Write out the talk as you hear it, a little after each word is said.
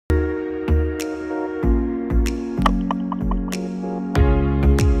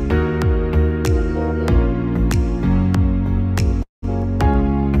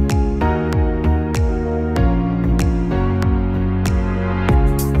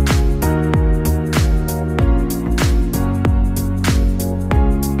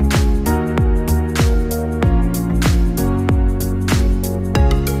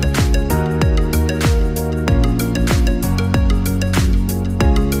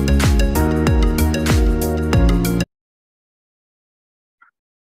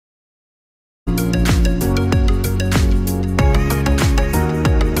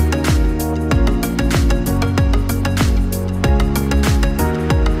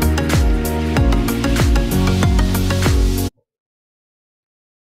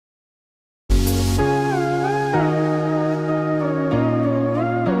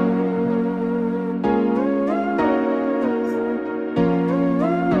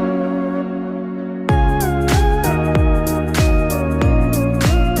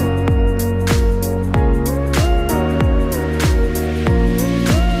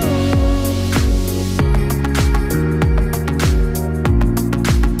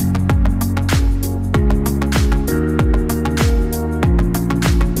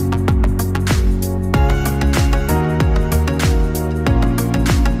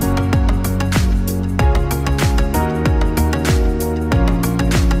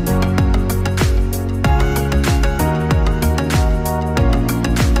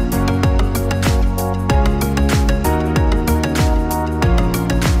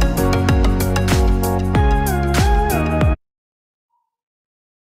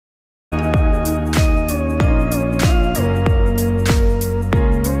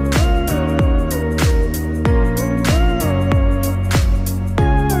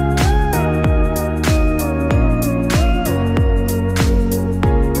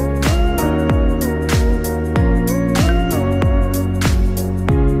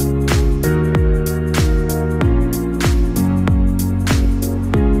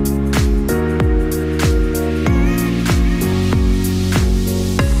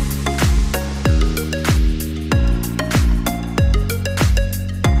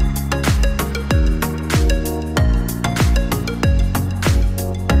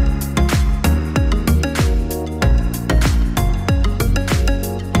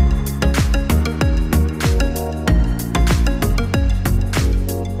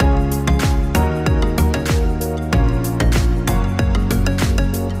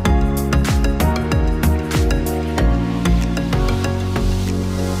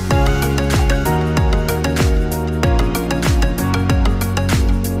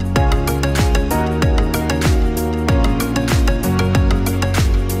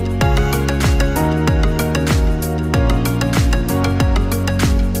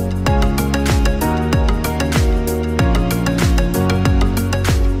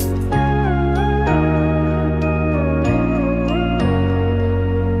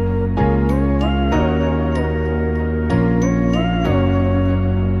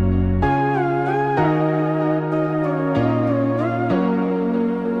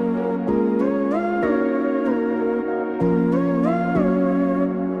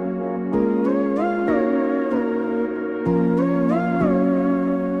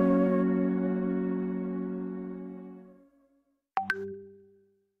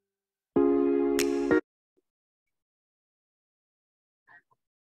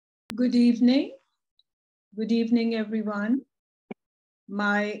Good evening. Good evening, everyone.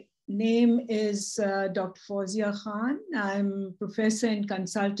 My name is Dr. Fawzia Khan. I'm professor and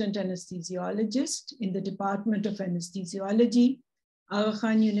consultant anesthesiologist in the Department of Anesthesiology, Aga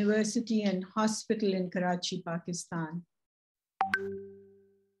Khan University and Hospital in Karachi, Pakistan.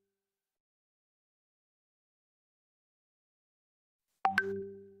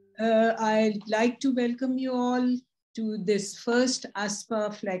 I'd like to welcome you all to this first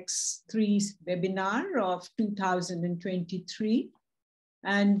ASPA-FLEX3 webinar of 2023.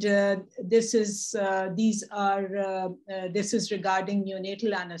 And this is regarding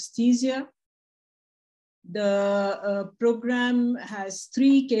neonatal anesthesia. The program has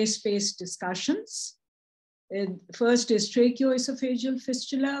 3 case-based discussions. First is tracheoesophageal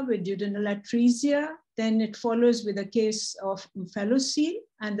fistula with duodenal atresia. Then it follows with a case of omphalocele.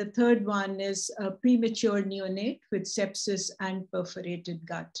 And the third one is a premature neonate with sepsis and perforated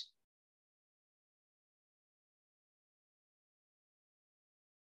gut.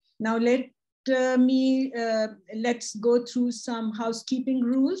 Now let's go through some housekeeping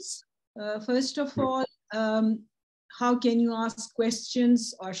rules. First of all, how can you ask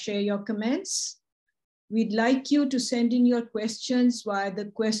questions or share your comments? We'd like you to send in your questions via the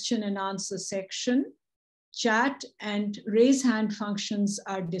question and answer section. Chat and raise hand functions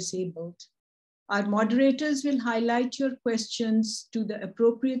are disabled. Our moderators will highlight your questions to the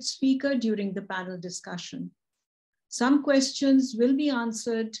appropriate speaker during the panel discussion. Some questions will be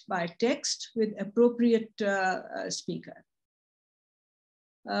answered by text with appropriate speaker.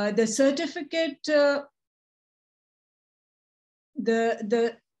 The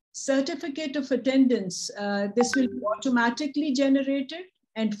certificate of attendance, this will be automatically generated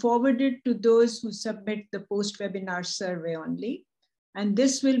and forwarded to those who submit the post-webinar survey only. And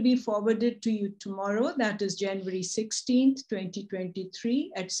this will be forwarded to you tomorrow, that is January 16th,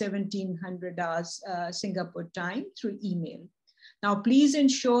 2023 at 1700 hours Singapore time through email. Now, please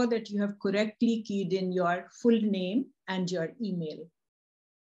ensure that you have correctly keyed in your full name and your email.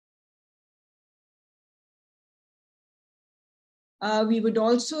 We would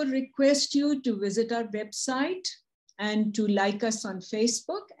also request you to visit our website and to like us on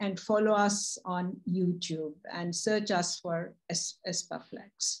Facebook and follow us on YouTube and search us for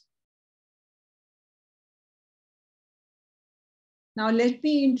ASPA-FLEX. Now let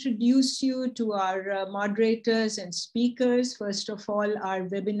me introduce you to our moderators and speakers. First of all, our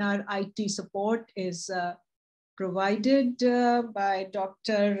webinar IT support is provided by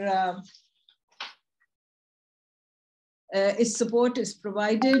Dr. Support is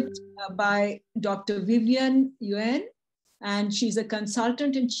provided by Dr. Vivian Yuen, and she's a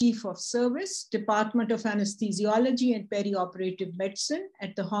consultant and chief of service, Department of Anesthesiology and Perioperative Medicine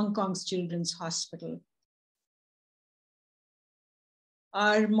at the Hong Kong's Children's Hospital.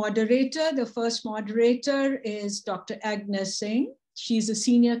 Our moderator, the first moderator, is Dr. Agnes Singh. She's a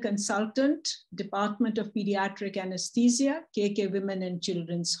senior consultant, Department of Pediatric Anesthesia, KK Women and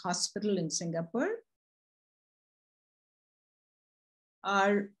Children's Hospital in Singapore.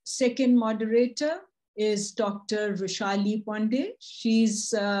 Our second moderator is Dr. Vishali Pandey.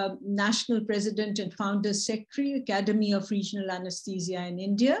 She's National President and Founder Secretary, Academy of Regional Anesthesia in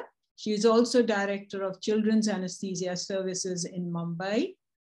India. She is also Director of Children's Anesthesia Services in Mumbai.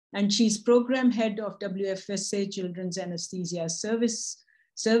 And she's Program Head of WFSA Children's Anesthesia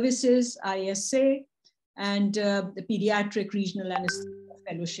Services, ISA, and the Paediatric Regional Anesthesia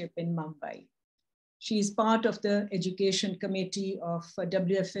Fellowship in Mumbai. She is part of the education committee of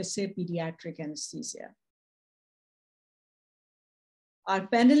WFSA Pediatric Anesthesia. Our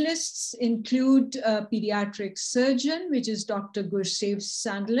panelists include a pediatric surgeon, which is Dr. Gursev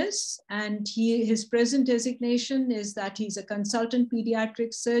Sandlis, and his present designation is that he's a consultant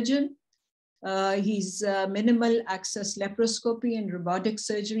pediatric surgeon. He's a minimal access laparoscopy and robotic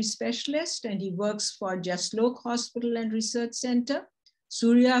surgery specialist, and he works for Jaslok Hospital and Research Center,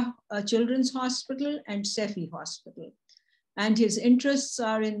 Surya Children's Hospital, and Sefi Hospital. And his interests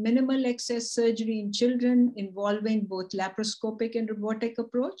are in minimal access surgery in children involving both laparoscopic and robotic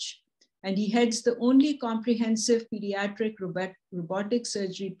approach. And he heads the only comprehensive pediatric robotic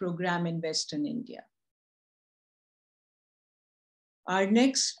surgery program in Western India. Our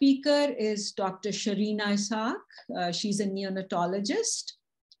next speaker is Dr. Sharina Ishaq. She's a neonatologist.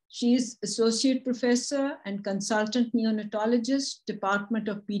 She is Associate Professor and Consultant Neonatologist, Department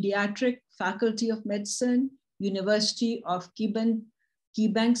of Pediatric, Faculty of Medicine, University of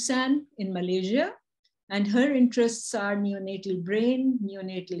Kebangsaan in Malaysia. And her interests are neonatal brain,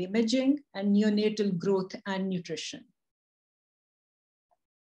 neonatal imaging, and neonatal growth and nutrition.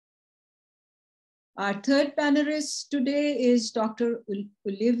 Our third panelist today is Dr.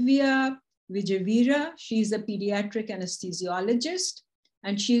 Olivia Vijayveera. She's a pediatric anesthesiologist,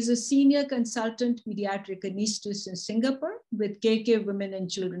 and she's a senior consultant pediatric anesthetist in Singapore with KK Women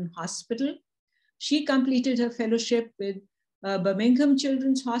and Children Hospital. She completed her fellowship with Birmingham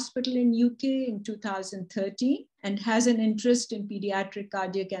Children's Hospital in UK in 2013 and has an interest in pediatric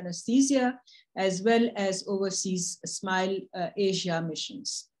cardiac anesthesia as well as overseas Smile Asia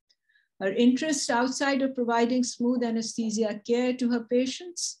missions. Her interests outside of providing smooth anesthesia care to her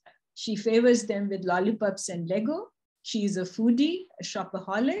patients, she favors them with lollipops and Lego. She is a foodie, a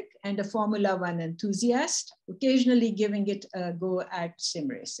shopaholic, and a Formula One enthusiast, occasionally giving it a go at sim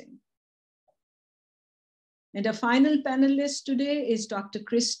racing. And our final panelist today is Dr.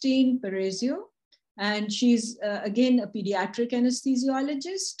 Christine Perezio, and she's again a pediatric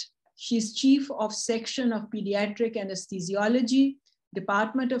anesthesiologist. She's chief of section of pediatric anesthesiology,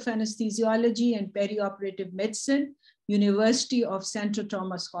 Department of Anesthesiology and Perioperative Medicine, University of Santo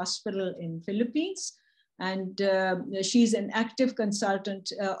Tomas Hospital in Philippines. And she's an active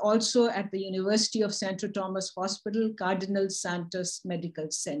consultant also at the University of Santo Tomas Hospital, Cardinal Santos Medical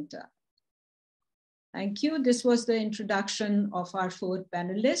Center. Thank you. This was the introduction of our fourth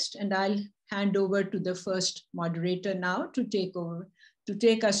panelist, and I'll hand over to the first moderator now to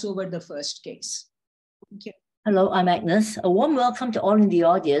take us over the first case. Thank you. Hello, I'm Agnes. A warm welcome to all in the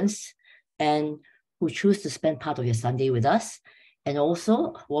audience and who choose to spend part of your Sunday with us. And also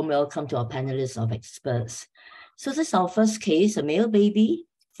a warm welcome to our panelists of experts. So this is our first case, a male baby,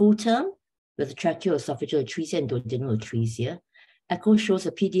 full term, with tracheoesophageal atresia and duodenal atresia. Echo shows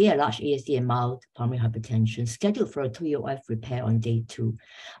a PDA, a large ASD and mild pulmonary hypertension, scheduled for a 2-year OF repair on day 2.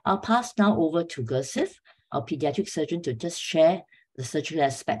 I'll pass now over to Gursif, our pediatric surgeon, to just share the surgical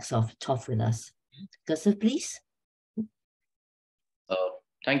aspects of TOF with us. Gursif, please.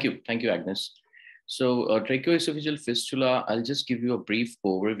 Thank you, Agnes. So tracheoesophageal fistula, I'll just give you a brief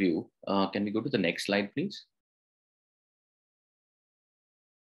overview. Can we go to the next slide, please?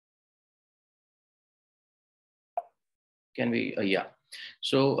 Can we, yeah.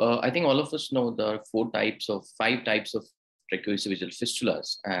 So I think all of us know there are 5 types of tracheoesophageal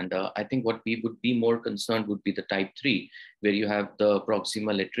fistulas. And I think what we would be more concerned would be the type 3, where you have the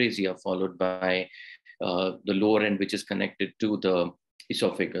proximal atresia followed by the lower end, which is connected to the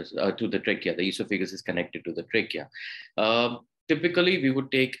esophagus, to the trachea. The esophagus is connected to the trachea. Typically, we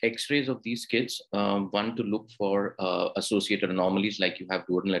would take X-rays of these kids, one to look for associated anomalies like you have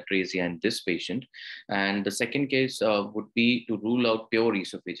duodenal atresia in this patient. And the second case would be to rule out pure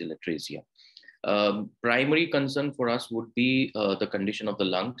esophageal atresia. Primary concern for us would be the condition of the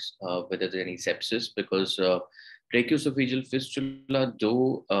lungs, whether there's any sepsis, because tracheoesophageal fistula,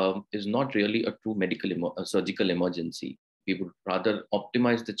 though, is not really a true surgical emergency. We would rather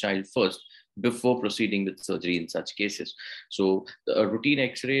optimize the child first before proceeding with surgery in such cases. So routine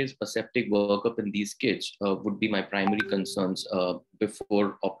X-rays, a septic workup in these kids would be my primary concerns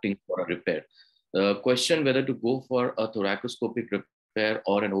before opting for a repair. The question whether to go for a thoracoscopic repair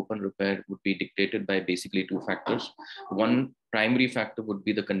or an open repair would be dictated by basically 2 factors. One primary factor would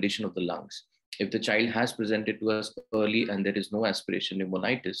be the condition of the lungs. If the child has presented to us early and there is no aspiration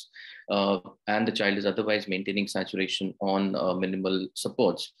pneumonitis, and the child is otherwise maintaining saturation on minimal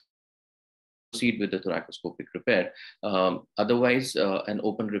supports, proceed with the thoracoscopic repair. Otherwise, an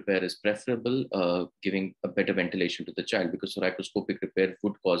open repair is preferable, giving a better ventilation to the child, because thoracoscopic repair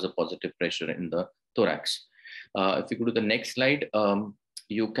would cause a positive pressure in the thorax. If you go to the next slide,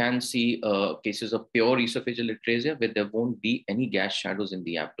 you can see cases of pure esophageal atresia where there won't be any gas shadows in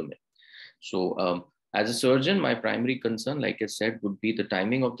the abdomen. So as a surgeon, my primary concern, like I said, would be the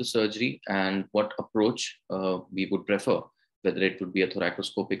timing of the surgery and what approach we would prefer, whether it would be a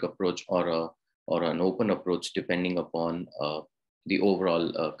thoracoscopic approach or an open approach, depending upon the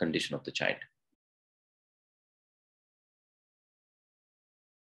overall condition of the child.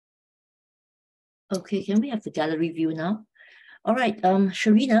 Okay, can we have the gallery view now? All right,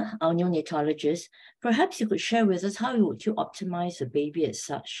 Sharina, our neonatologist, perhaps you could share with us how would you optimize a baby as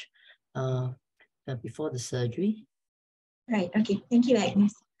such before the surgery? Right, okay, thank you,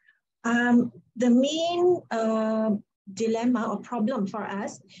 Agnes. The main dilemma or problem for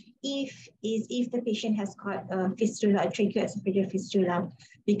us is if the patient has got a fistula, a tracheoesophageal fistula,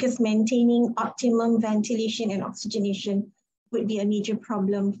 because maintaining optimum ventilation and oxygenation would be a major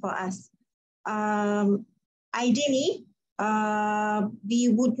problem for us. Ideally, we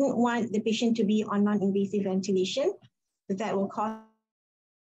wouldn't want the patient to be on non-invasive ventilation. That will cause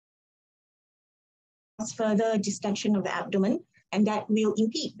further distension of the abdomen, and that will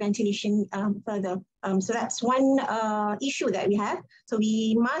impede ventilation further. So that's one issue that we have. So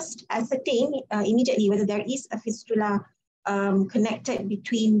we must ascertain immediately whether there is a fistula connected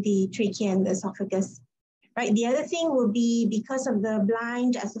between the trachea and the esophagus. Right. The other thing will be because of the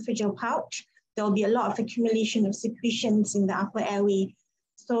blind esophageal pouch, there will be a lot of accumulation of secretions in the upper airway.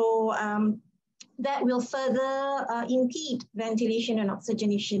 So that will further impede ventilation and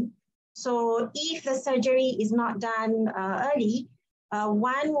oxygenation. So if the surgery is not done early,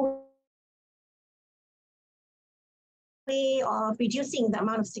 one way of reducing the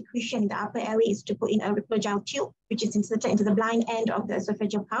amount of secretion in the upper airway is to put in a Replogel tube, which is inserted into the blind end of the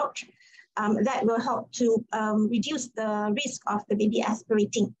esophageal pouch. That will help to reduce the risk of the baby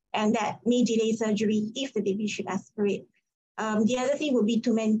aspirating, and that may delay surgery if the baby should aspirate. The other thing would be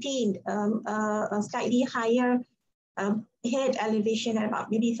to maintain a slightly higher head elevation at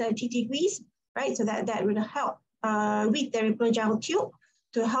about maybe 30 degrees, right? So that would help with the Replogel tube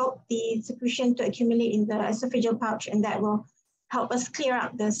to help the secretion to accumulate in the esophageal pouch, and that will help us clear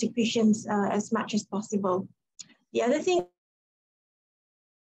up the secretions as much as possible. The other thing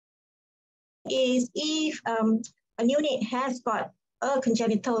is if a neonate has got a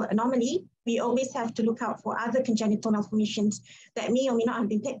congenital anomaly, we always have to look out for other congenital malformations that may or may not have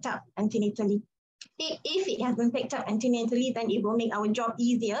been picked up antenatally. If it has been picked up antenatally, then it will make our job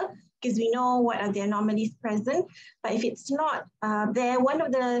easier because we know what are the anomalies present. But if it's not there, one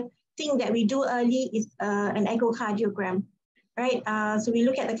of the things that we do early is an echocardiogram, right? So we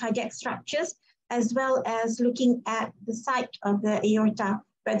look at the cardiac structures as well as looking at the site of the aorta,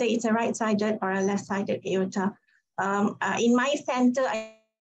 whether it's a right-sided or a left-sided aorta. In my center, I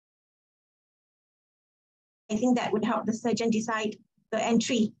think that would help the surgeon decide the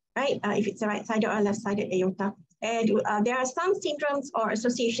entry, right? If it's a right-sided or a left-sided aorta. And there are some syndromes or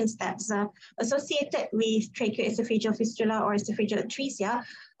associations that's associated with tracheoesophageal fistula or esophageal atresia.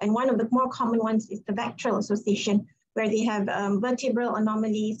 And one of the more common ones is the vectoral association, where they have vertebral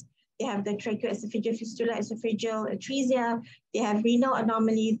anomalies. They have the tracheoesophageal fistula, esophageal atresia. They have renal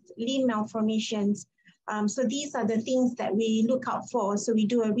anomalies, limb malformations. So these are the things that we look out for. So we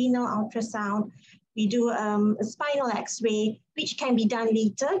do a renal ultrasound. We do a spinal X-ray, which can be done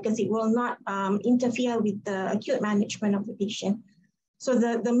later because it will not interfere with the acute management of the patient. So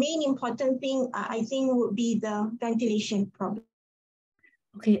the main important thing, I think, would be the ventilation problem.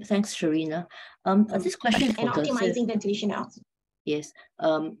 Okay, thanks, Sharina. This question for optimizing ventilation out. Yes,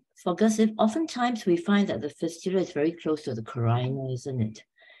 for Gursev, oftentimes we find that the fistula is very close to the carina, isn't it?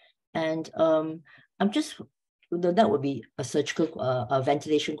 And that would be a surgical, a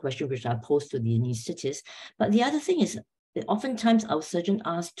ventilation question, which I pose to the anesthetist. But the other thing is that oftentimes our surgeon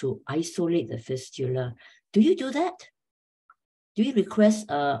asks to isolate the fistula. Do you do that? Do you request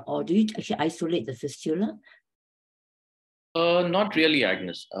or do you actually isolate the fistula? Not really,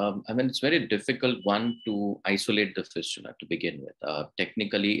 Agnes. I mean, it's very difficult to isolate the fistula to begin with.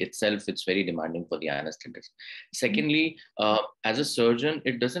 Technically itself, it's very demanding for the anesthetist. Secondly, as a surgeon,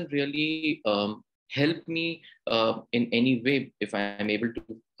 it doesn't really help me in any way if I am able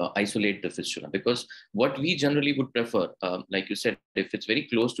to isolate the fistula, because what we generally would prefer, like you said, if it's very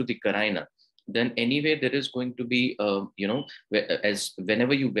close to the carina, then anyway there is going to be, as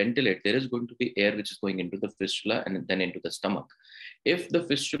whenever you ventilate, there is going to be air which is going into the fistula and then into the stomach. If the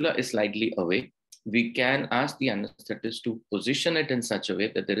fistula is slightly away, we can ask the anesthetist to position it in such a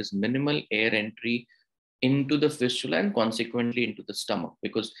way that there is minimal air entry into the fistula and consequently into the stomach,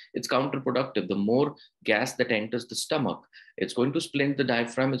 because it's counterproductive. The more gas that enters the stomach, it's going to splint the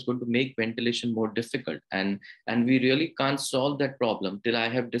diaphragm, it's going to make ventilation more difficult. And we really can't solve that problem till I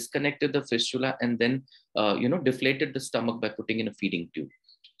have disconnected the fistula and then, deflated the stomach by putting in a feeding tube.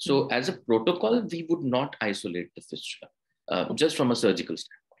 So as a protocol, we would not isolate the fistula, just from a surgical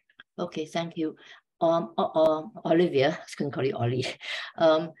standpoint. Okay, thank you. Olivia, I was going to call you Ollie.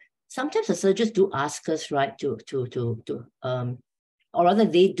 Sometimes the surgeons do ask us, right, or rather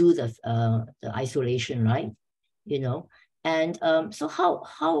they do the isolation, right? And so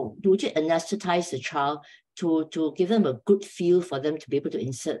how do you anesthetize the child to give them a good feel for them to be able to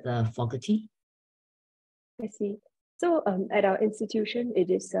insert the Fogarty? I see. So at our institution, it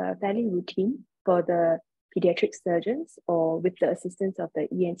is fairly routine for the pediatric surgeons or with the assistance of the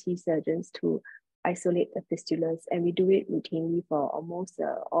ENT surgeons to isolate the fistulas, and we do it routinely for almost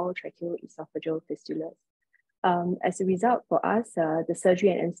all tracheoesophageal fistulas. As a result, for us, the surgery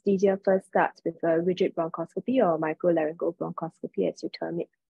and anesthesia first starts with a rigid bronchoscopy or microlaryngeal bronchoscopy, as you term it.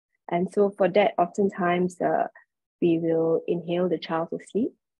 And so for that, oftentimes we will inhale the child to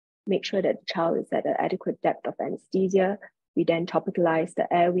sleep, make sure that the child is at an adequate depth of anesthesia. We then topicalize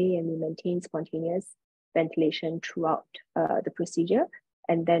the airway and we maintain spontaneous ventilation throughout the procedure.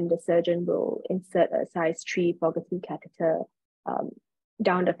 and then the surgeon will insert a size 3 Fogarty catheter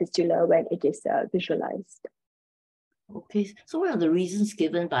down the fistula when it is visualized. Okay, so what are the reasons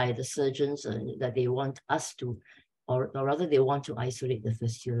given by the surgeons that they want us to, or rather they want to isolate the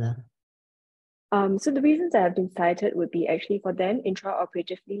fistula? So the reasons that have been cited would be actually for them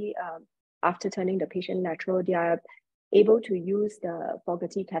intraoperatively, after turning the patient lateral, they are able to use the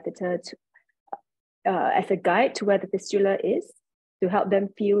Fogarty catheter to, as a guide to where the fistula is, to help them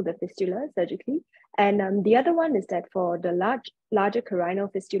feel the fistula surgically. And the other one is that for the larger carinal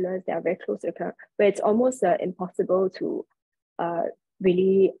fistulas that are very close to the, where it's almost impossible to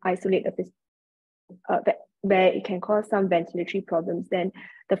really isolate the fistula, where it can cause some ventilatory problems, then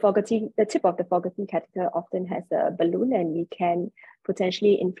the tip of the Fogarty catheter often has a balloon, and we can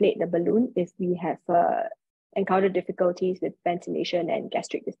potentially inflate the balloon if we have encountered difficulties with ventilation and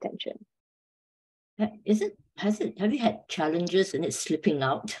gastric distension. Have you had challenges in it slipping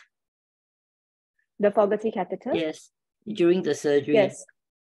out? The Fogarty catheter? Yes, during the surgery. Yes.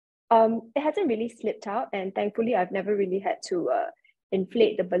 It hasn't really slipped out, and thankfully I've never really had to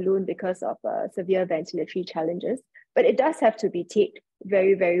inflate the balloon because of severe ventilatory challenges, but it does have to be taped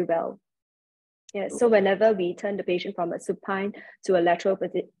very, very well. Yeah, so whenever we turn the patient from a supine to a lateral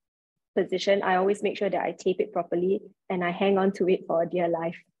position, I always make sure that I tape it properly and I hang on to it for dear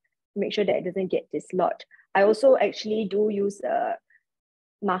life, make sure that it doesn't get dislodged. I also actually do use a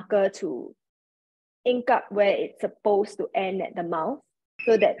marker to ink up where it's supposed to end at the mouth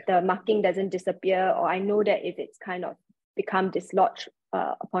so that the marking doesn't disappear, or I know that if it's kind of become dislodged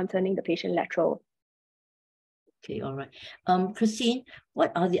upon turning the patient lateral. Okay, all right. Christine,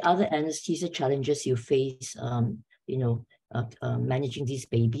 what are the other anesthesia challenges you face, managing these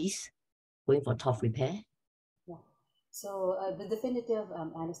babies, going for TOF repair? Yeah. So the definitive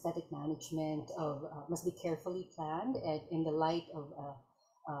anesthetic management must be carefully planned, and in the light of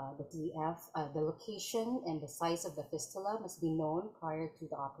the TF, the location and the size of the fistula must be known prior to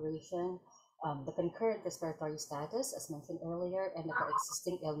the operation. The concurrent respiratory status, as mentioned earlier, and the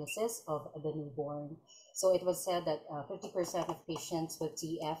coexisting illnesses of the newborn. So it was said that 50% of patients with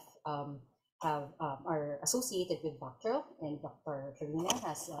TF are associated with bacterial, and Dr. Sharina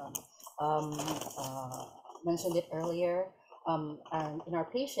has mentioned it earlier. And in our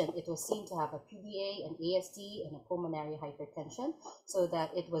patient, it was seen to have a PDA, an ASD, and a pulmonary hypertension, so that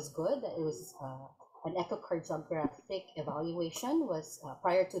it was good that it was an echocardiographic evaluation was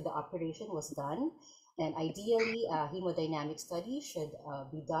prior to the operation was done, and ideally a hemodynamic study should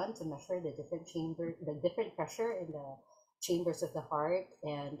be done to measure the different pressure in the chambers of the heart,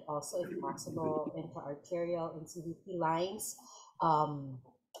 and also if possible intra-arterial and CVP lines.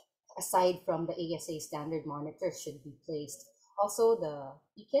 Aside from the ASA standard monitors should be placed. Also, the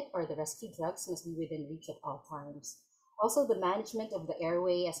PKIT or the rescue drugs must be within reach at all times. Also, the management of the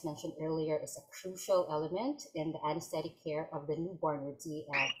airway, as mentioned earlier, is a crucial element in the anesthetic care of the newborn with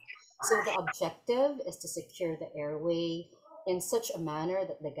TF. So the objective is to secure the airway in such a manner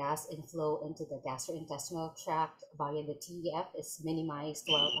that the gas inflow into the gastrointestinal tract via the TEF is minimized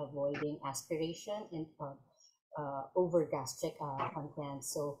while avoiding aspiration and over-gastric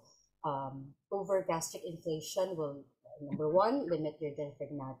contents. So over-gastric inflation will, number one, limit your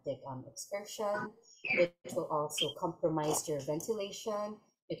diaphragmatic excursion. It will also compromise your ventilation.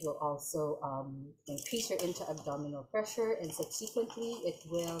 It will also increase your intra-abdominal pressure, and subsequently it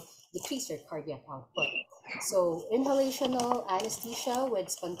will decrease your cardiac output. So inhalational anesthesia with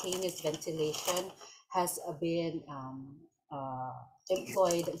spontaneous ventilation has been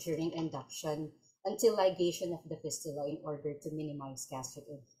employed during induction until ligation of the fistula in order to minimize gastric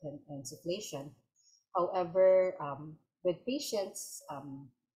insufflation. However, with patients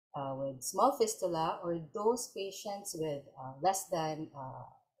with small fistula, or those patients with less than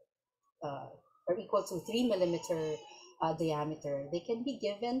or equal to 3 millimeter diameter, they can be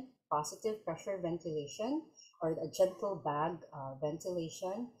given positive pressure ventilation or a gentle bag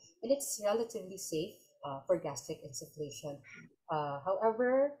ventilation, and it's relatively safe for gastric insufflation.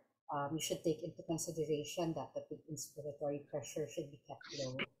 However, you should take into consideration that the inspiratory pressure should be kept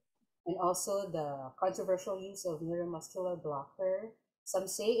low. And also the controversial use of neuromuscular blocker. Some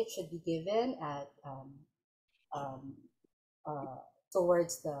say it should be given at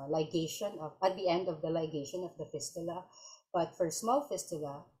towards the ligation at the end of the ligation of the fistula, but for small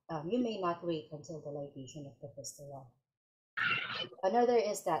fistula, you may not wait until the ligation of the fistula. Another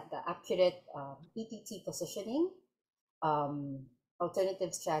is that the accurate ETT positioning.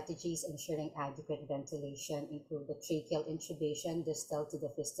 Alternative strategies ensuring adequate ventilation include the tracheal intubation distal to the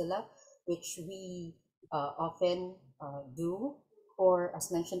fistula, which we often do, or, as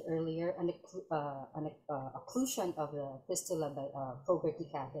mentioned earlier, an occlusion of the fistula by a Fogarty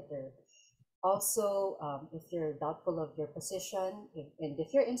catheter. Also, if you're doubtful of your position, and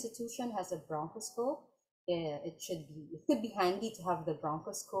if your institution has a bronchoscope, it could be handy to have the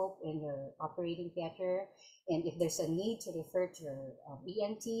bronchoscope in your operating theater. And if there's a need to refer to your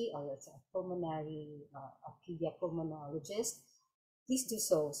ENT or your pulmonary, a pediatric pulmonologist, please do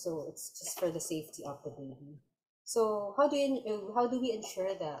so. So it's just for the safety of the baby. So how do we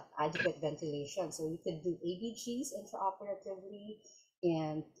ensure the adequate ventilation? So we could do ABGs intraoperatively,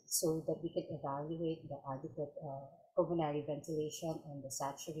 and so that we can evaluate the adequate pulmonary ventilation and the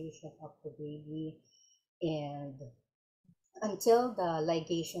saturation of the baby. And until the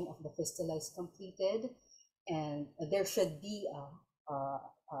ligation of the fistula is completed, and there should be a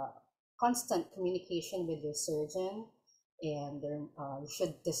constant communication with your surgeon, and you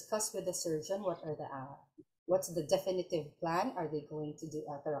should discuss with the surgeon what's the definitive plan. Are they going to do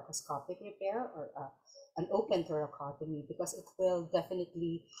a thoracoscopic repair or an open thoracotomy? Because it will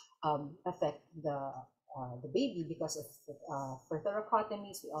definitely affect the baby, because for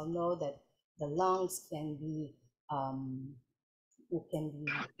thoracotomies, we all know that the lungs can be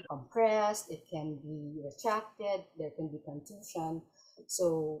compressed, it can be retracted, there can be contusion.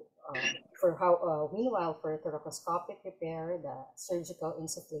 So meanwhile, for thoracoscopic repair, the surgical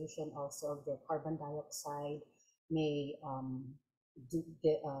insufflation also of the carbon dioxide may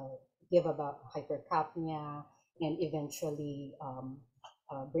give about hypercapnia and eventually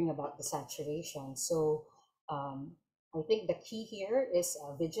bring about the saturation. So I think the key here is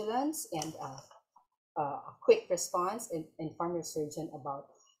vigilance and a quick response, and inform your surgeon about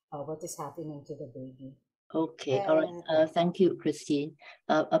what is happening to the baby. Okay, all right. Thank you, Christine.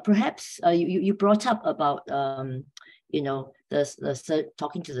 Perhaps you brought up about talking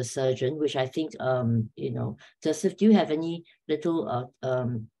to the surgeon, which I think Joseph, do you have any little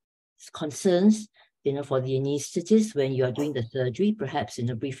concerns for the anesthetist when you are doing the surgery? Perhaps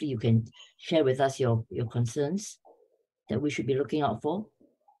briefly you can share with us your concerns that we should be looking out for.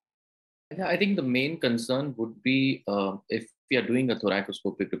 I think the main concern would be if we are doing a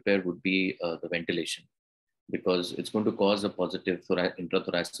thoracoscopic repair would be the ventilation, because it's going to cause a positive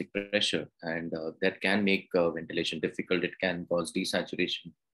intrathoracic pressure, and that can make ventilation difficult. It can cause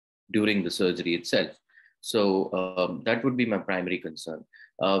desaturation during the surgery itself. So that would be my primary concern.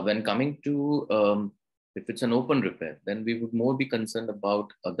 When coming to if it's an open repair, then we would more be concerned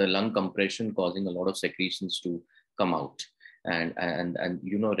about the lung compression causing a lot of secretions to come out. And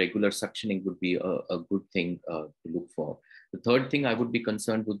regular suctioning would be a good thing to look for. The third thing I would be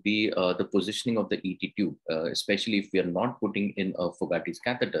concerned would be the positioning of the ET tube, especially if we are not putting in a Fogarty's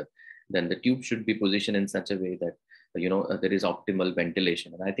catheter, then the tube should be positioned in such a way that there is optimal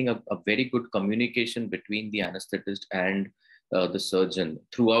ventilation. And I think a very good communication between the anesthetist and the surgeon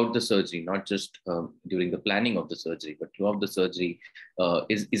throughout the surgery, not just during the planning of the surgery, but throughout the surgery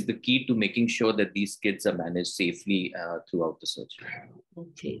is the key to making sure that these kids are managed safely throughout the surgery.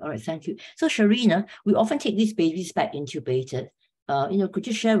 Okay, all right, thank you. So Sharina, we often take these babies back intubated. Could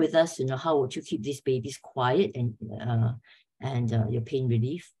you share with us, how would you keep these babies quiet and your pain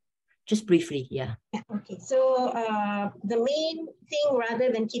relief? Just briefly, yeah. Okay, so the main thing,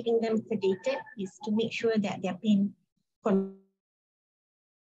 rather than keeping them sedated, is to make sure that their pain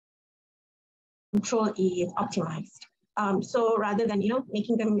control is optimized. So rather than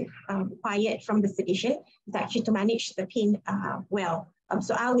making them quiet from the sedation, it's actually to manage the pain well.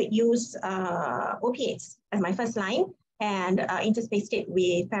 So I would use opiates as my first line, and interspace it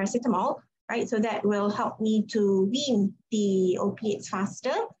with paracetamol, right? So that will help me to wean the opiates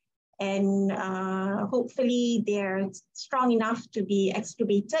faster, and hopefully they're strong enough to be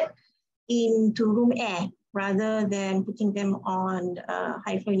extubated into room air, rather than putting them on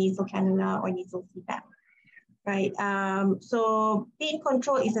high flow nasal cannula or nasal CPAP, right? So pain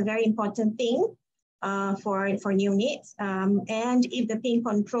control is a very important thing for neonates. And if the pain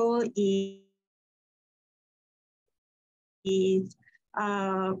control is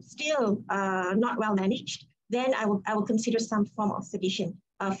still not well managed, then I will consider some form of sedation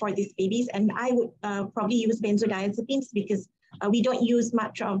for these babies. And I would probably use benzodiazepines, because we don't use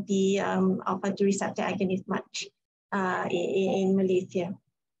much of the alpha-2 receptor agonist much in Malaysia.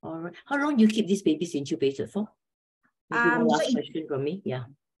 All right. How long do you keep these babies intubated for? Maybe one last question from me. Yeah.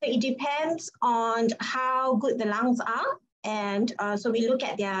 So it depends on how good the lungs are, and so we look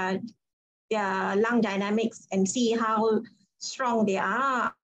at their lung dynamics and see how strong they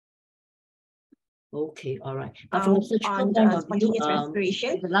are. Okay, all right. But from a surgical point of view, respiration,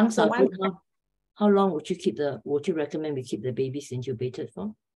 if the lungs are good, how long would you recommend we keep the babies intubated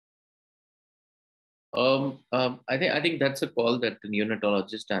for? I think that's a call that the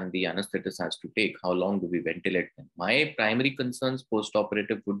neonatologist and the anesthetist has to take. How long do we ventilate them? My primary concerns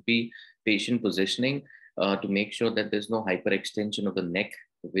post-operative would be patient positioning to make sure that there's no hyperextension of the neck,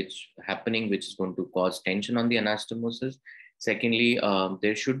 which is going to cause tension on the anastomosis. Secondly,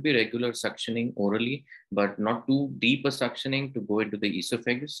 there should be regular suctioning orally, but not too deep a suctioning to go into the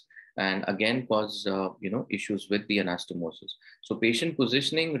esophagus and again cause issues with the anastomosis. So patient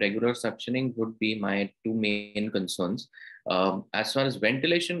positioning, regular suctioning would be my two main concerns. As far as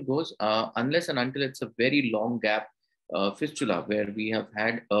ventilation goes, unless and until it's a very long gap fistula where we have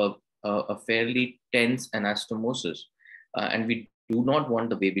had a fairly tense anastomosis and we do not want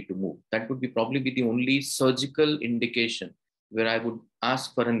the baby to move, that would probably be the only surgical indication where I would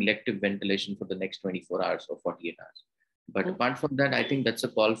ask for an elective ventilation for the next 24 hours or 48 hours. But apart from that, I think that's a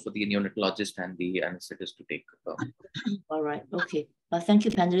call for the neonatologist and the anesthetist to take. All right. Okay. Thank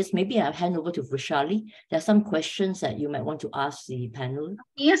you, panelists. Maybe I'll hand over to Vishali. There are some questions that you might want to ask the panel.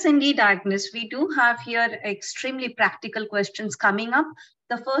 Yes, indeed, Agnes. We do have here extremely practical questions coming up.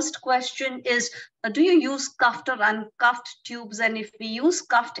 The first question is, do you use cuffed or uncuffed tubes? And if we use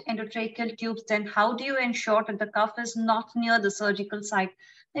cuffed endotracheal tubes, then how do you ensure that the cuff is not near the surgical site?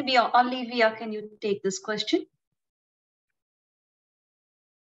 Maybe Olivia, can you take this question?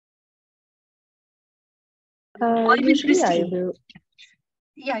 Usually I will.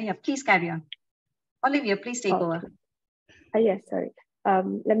 Yeah, please carry on. Olivia, please take over. Yes, sorry.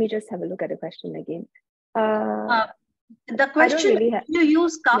 Let me just have a look at the question again. The question, do you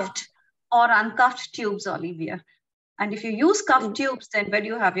use cuffed or uncuffed tubes, Olivia? And if you use cuffed tubes, then where do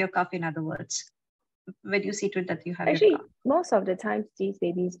you have your cuff, in other words? Where do you see to it that you have your cuff? Most of the times, these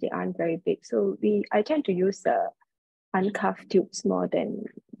babies, they aren't very big. So I tend to use uncuffed tubes more than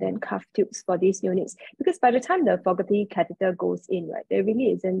cuffed tubes for these units, because by the time the Fogarty catheter goes in, right, there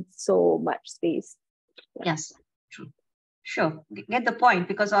really isn't so much space. Yes, true. Sure, get the point,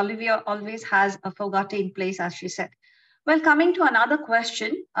 because Olivia always has a Fogarty in place, as she said. Well, coming to another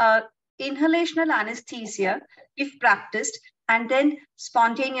question, inhalational anesthesia, if practiced, and then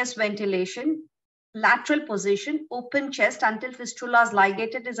spontaneous ventilation, lateral position, open chest until fistula is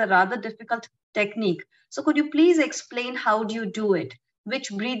ligated is a rather difficult technique. So could you please explain how do you do it? Which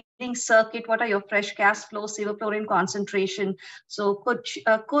breathing circuit? What are your fresh gas flow, sevoflurane concentration? So could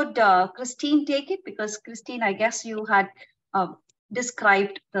Christine take it? Because Christine, I guess you had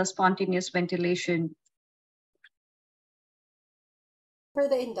described the spontaneous ventilation. For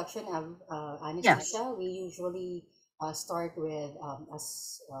the induction of anesthesia, we usually start with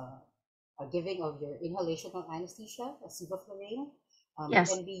a giving of your inhalational anesthesia, a sevoflurane. It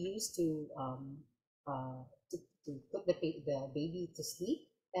can be used to put the baby to sleep.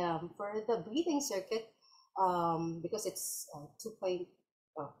 For the breathing circuit, because it's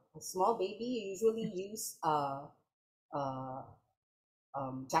a small baby, you usually use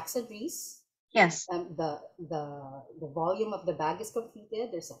Jackson Reese. Yes. The volume of the bag is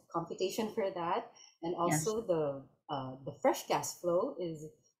completed. There's a computation for that, and also the fresh gas flow is.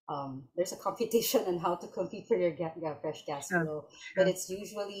 There's a computation on how to compute for your fresh gas flow, but it's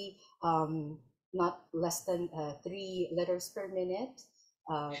usually not less than 3 liters per minute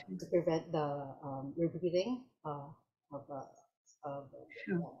to prevent the rebreathing of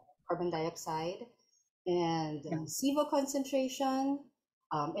carbon dioxide. And SIVO concentration,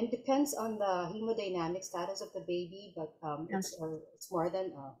 it depends on the hemodynamic status of the baby, but it's more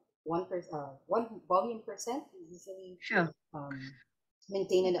than 1 volume percent usually.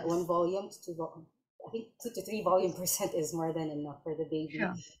 Maintained at 1 volume to I think 2 to 3 volume percent is more than enough for the baby,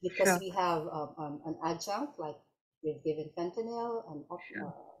 because we have an adjunct, like we've given fentanyl and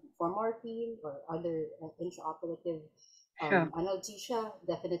morphine or other intraoperative analgesia.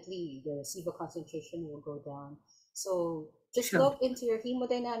 Definitely the SIVO concentration will go down. So just look into your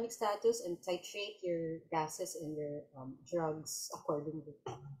hemodynamic status and titrate your gases and your drugs accordingly.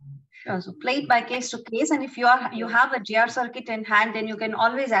 Sure. So play it by case to case, and if you have a GR circuit in hand, then you can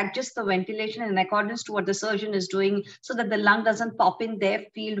always adjust the ventilation in accordance to what the surgeon is doing, so that the lung doesn't pop in their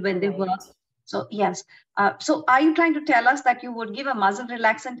field when they work. So yes. So are you trying to tell us that you would give a muzzle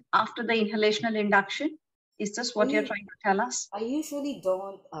relaxant after the inhalational induction? Is this what you're trying to tell us? I usually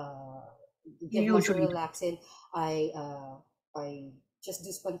don't give muzzle relaxant. I just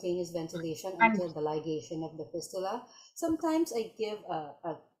do spontaneous ventilation until the ligation of the fistula. Sometimes I give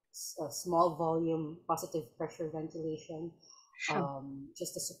a small volume positive pressure ventilation,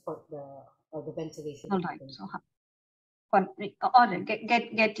 just to support the ventilation. All right. So, all right.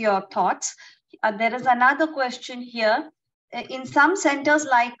 Get your thoughts. There is another question here. In some centers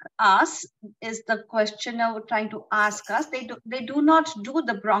like us, is the questioner trying to ask us, they do not do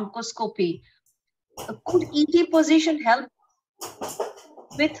the bronchoscopy. Could ET position help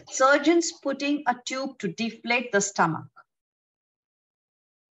with surgeons putting a tube to deflate the stomach?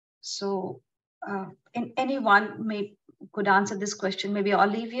 So anyone could answer this question, maybe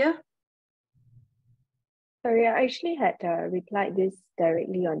Olivia? Sorry, I actually had replied this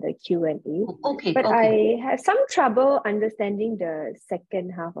directly on the Q&A. Okay, but okay. I have some trouble understanding the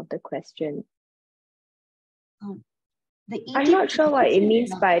second half of the question. I'm not sure what it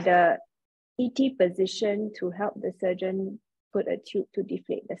means by the ET position to help the surgeon put a tube to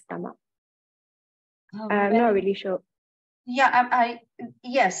deflate the stomach. I'm not really sure. Yeah,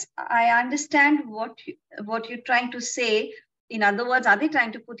 yes, I understand what you're trying to say. In other words, are they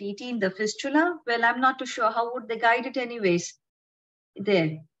trying to put ET in the fistula? Well, I'm not too sure. How would they guide it anyways?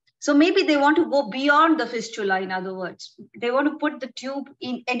 There. So maybe they want to go beyond the fistula, in other words. They want to put the tube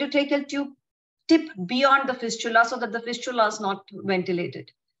in endotracheal tube tip beyond the fistula so that the fistula is not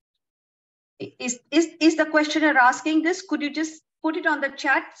ventilated. Is the questioner asking this? Could you just put it on the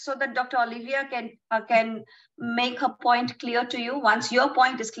chat so that Dr. Olivia can make her point clear to you once your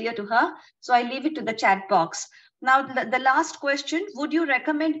point is clear to her? So I leave it to the chat box. Now, the last question, would you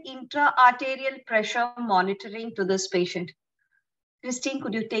recommend intra-arterial pressure monitoring to this patient? Christine,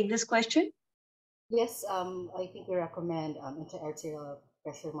 could you take this question? Yes, I think we recommend intra-arterial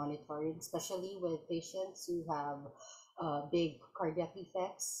pressure monitoring, especially with patients who have big cardiac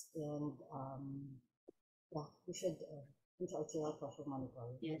defects, and yeah, we should intra-arterial pressure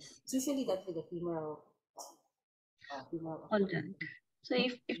monitoring. Yes. It's usually done with the femoral. All done. So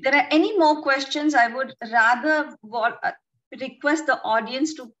if there are any more questions, I would rather request the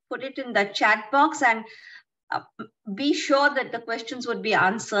audience to put it in the chat box and be sure that the questions would be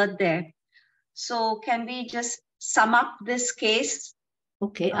answered there. So can we just sum up this case?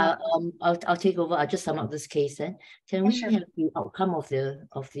 Okay, I'll take over. I'll just sum up this case then. Can we have the outcome of the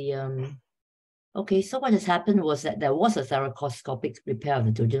Okay, so what has happened was that there was a thoracoscopic repair of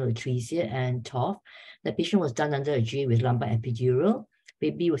the duodenal atresia and TOF. The patient was done under a G with lumbar epidural.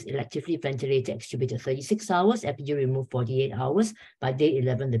 Baby was electively ventilated, extubated 36 hours, epidural removed 48 hours. By day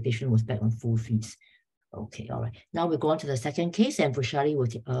 11, the patient was back on full feeds. Okay, all right. Now we'll go on to the second case, and Vushali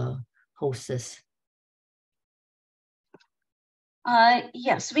will host this.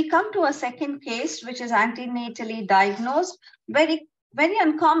 Yes, we come to a second case, which is antenatally diagnosed. Very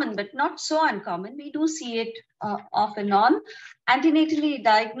uncommon, but not so uncommon. We do see it off and on. Antenatally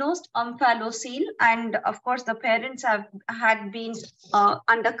diagnosed omphalocele, and of course, the parents had been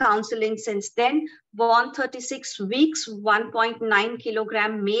under counseling since then. Born 36 weeks, 1.9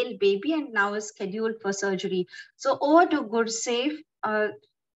 kilogram male baby, and now is scheduled for surgery. So over to Gursev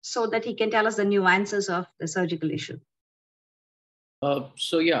so that he can tell us the nuances of the surgical issue.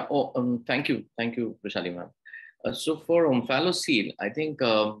 So yeah, thank you, Vishali ma'am. So for omphalocele, I think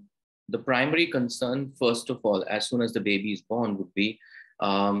the primary concern, first of all, as soon as the baby is born, would be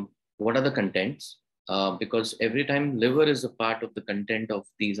what are the contents? Because every time liver is a part of the content of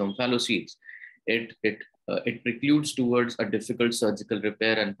these omphaloceles, it precludes towards a difficult surgical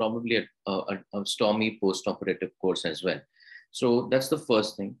repair and probably a stormy post-operative course as well. So that's the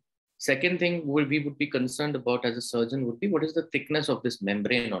first thing. Second thing we would be concerned about as a surgeon would be what is the thickness of this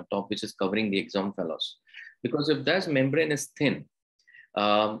membrane on top, which is covering the exomphalos. Because if that membrane is thin,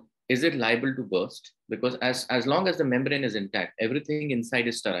 is it liable to burst? Because as long as the membrane is intact, everything inside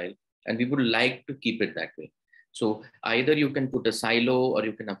is sterile, and we would like to keep it that way. So either you can put a silo or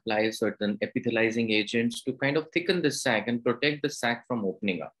you can apply certain epithelizing agents to kind of thicken the sac and protect the sac from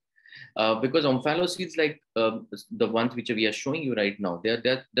opening up. Because omphaloceles, like the ones which we are showing you right now,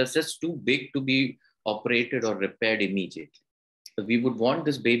 they're just too big to be operated or repaired immediately. We would want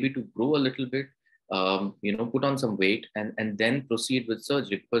this baby to grow a little bit, put on some weight and then proceed with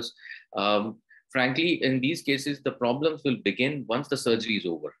surgery. Because frankly, in these cases, the problems will begin once the surgery is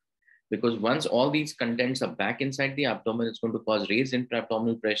over. Because once all these contents are back inside the abdomen, it's going to cause raised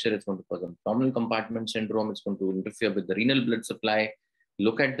intra-abdominal pressure. It's going to cause abdominal compartment syndrome. It's going to interfere with the renal blood supply.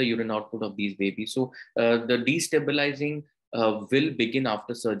 Look at the urine output of these babies. So the destabilizing will begin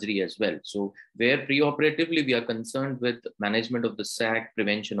after surgery as well. So where preoperatively we are concerned with management of the sac,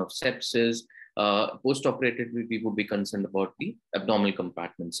 prevention of sepsis, post-operatively we would be concerned about the abdominal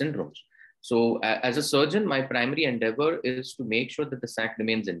compartment syndromes. So as a surgeon, my primary endeavor is to make sure that the sac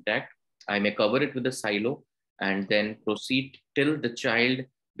remains intact. I may cover it with a silo and then proceed till the child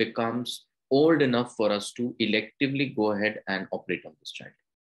becomes old enough for us to electively go ahead and operate on this child.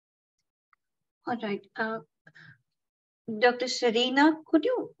 All right. Dr. Sharina, could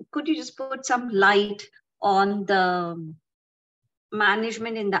you just put some light on the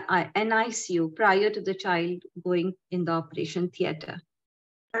management in the NICU prior to the child going in the operation theater?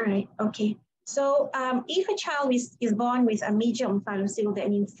 All right, okay. So if a child is born with a major omphalocele, that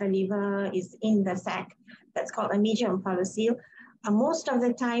means the liver is in the sac, that's called a major omphalocele. Most of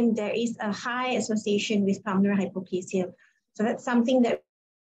the time, there is a high association with pulmonary hypoplasia. So that's something that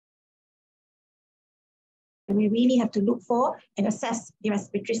we really have to look for and assess the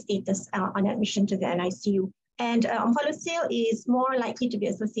respiratory status on admission to the NICU. And omphalocele is more likely to be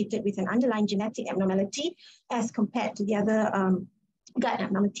associated with an underlying genetic abnormality as compared to the other gut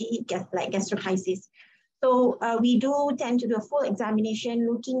abnormality like gastroclisis. So we do tend to do a full examination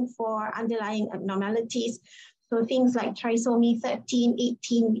looking for underlying abnormalities. So things like trisomy 13,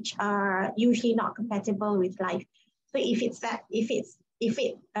 18, which are usually not compatible with life. So if a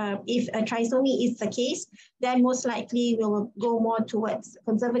trisomy is the case, then most likely we will go more towards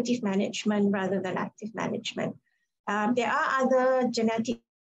conservative management rather than active management. There are other genetic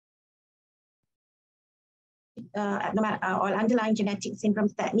or underlying genetic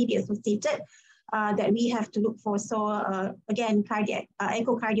syndromes that may be associated that we have to look for. So again, cardiac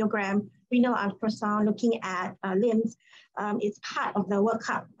echocardiogram, renal ultrasound, looking at limbs, is part of the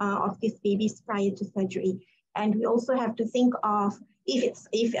workup of these babies prior to surgery. And we also have to think of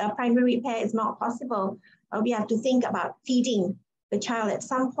if a primary repair is not possible, we have to think about feeding the child at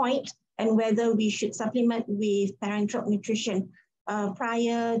some point and whether we should supplement with parenteral nutrition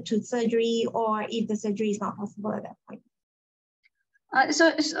prior to surgery, or if the surgery is not possible at that point.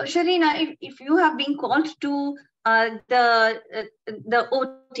 So Sharina, if you have been called to the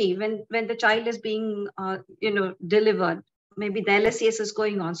OT when the child is being delivered, maybe the LSCS is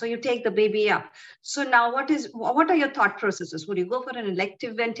going on, so you take the baby up. So now what are your thought processes? Would you go for an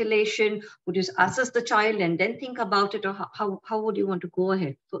elective ventilation? Would you assess the child and then think about it, or how would you want to go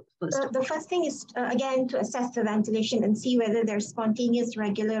ahead first? The first thing is, again, to assess the ventilation and see whether there's spontaneous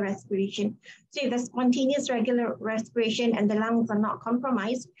regular respiration. So if there's spontaneous regular respiration and the lungs are not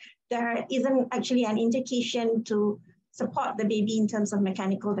compromised, there isn't actually an indication to support the baby in terms of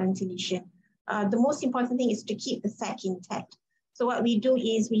mechanical ventilation. The most important thing is to keep the sac intact. So what we do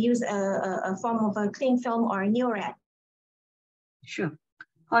is we use a form of a cling film or a Neonatal. Sure.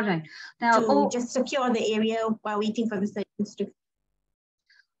 All right. Now, to just secure the area while waiting for the surgeons to.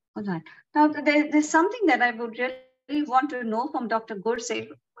 All right. Now, there's something that I would really want to know from Dr. Gursev.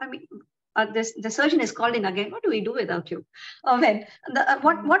 I mean, the surgeon is called in again. What do we do without you?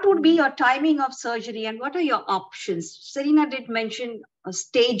 What would be your timing of surgery and what are your options? Serena did mention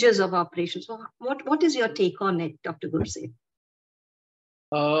stages of operations. So what is your take on it, Dr. Gursev?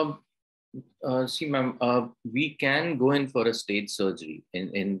 See, ma'am, we can go in for a stage surgery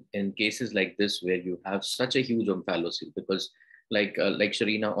in cases like this where you have such a huge omphalocele, because like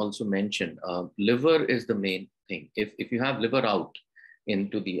Sharina also mentioned, liver is the main thing. If you have liver out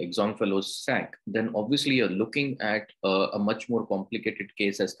into the exomphalous sac, then obviously you're looking at a much more complicated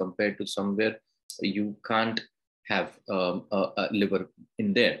case as compared to somewhere you can't have a liver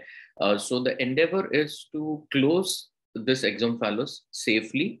in there. So the endeavor is to close this exomphalus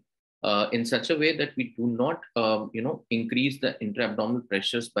safely in such a way that we do not, increase the intra-abdominal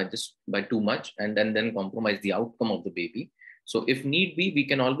pressures by too much and then compromise the outcome of the baby. So if need be, we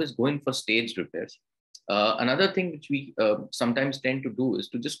can always go in for staged repairs. Another thing which we sometimes tend to do is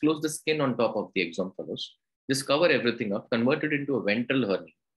to just close the skin on top of the exomphalus, just cover everything up, convert it into a ventral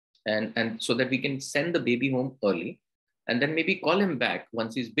hernia, and so that we can send the baby home early, and then maybe call him back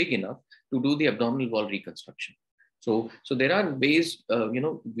once he's big enough to do the abdominal wall reconstruction. So there are ways,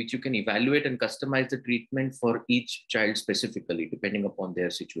 which you can evaluate and customize the treatment for each child specifically, depending upon their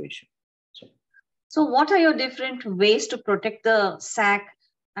situation. So what are your different ways to protect the sac,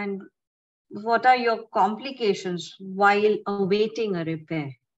 and what are your complications while awaiting a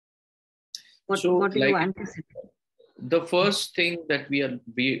repair? What do you anticipate? The first thing that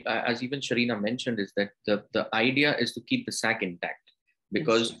we as even Sharina mentioned, is that the idea is to keep the sac intact.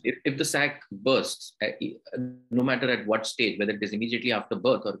 Because if the sac bursts, no matter at what stage, whether it is immediately after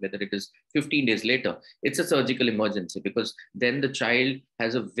birth or whether it is 15 days later, it's a surgical emergency, because then the child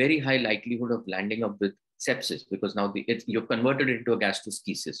has a very high likelihood of landing up with sepsis, because now you're converted into a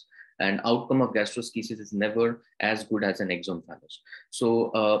gastroschisis, and outcome of gastroschisis is never as good as an exomphalus.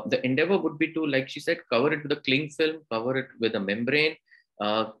 So the endeavor would be to, like she said, cover it with a cling film, cover it with a membrane,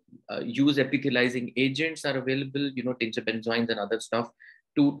 use epithelializing agents are available, tincture benzoins and other stuff,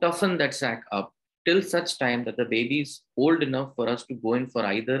 to toughen that sac up till such time that the baby is old enough for us to go in for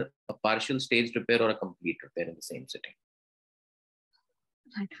either a partial staged repair or a complete repair in the same sitting.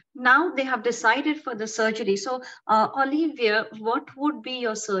 Right. Now they have decided for the surgery. So Olivia, what would be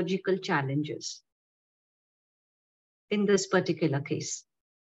your surgical challenges in this particular case?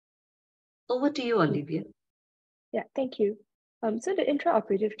 Over to you, Olivia. Yeah, thank you. So the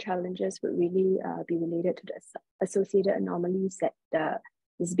intraoperative challenges would really be related to the associated anomalies that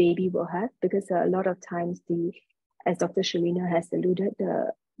this baby will have, because a lot of times, as Dr. Sharina has alluded,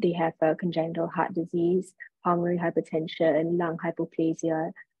 they have congenital heart disease, pulmonary hypertension, lung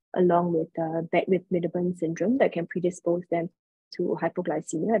hypoplasia, along with Bett-Whitman syndrome that can predispose them to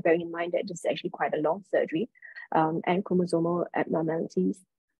hypoglycemia, bearing in mind that this is actually quite a long surgery, and chromosomal abnormalities.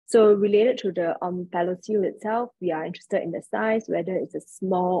 So related to the omphalocele itself, we are interested in the size, whether it's a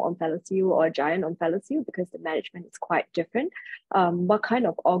small omphalocele or a giant omphalocele, because the management is quite different. What kind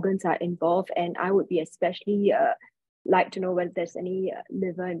of organs are involved, and I would be especially like to know whether there's any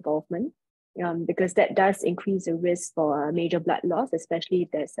liver involvement, because that does increase the risk for major blood loss, especially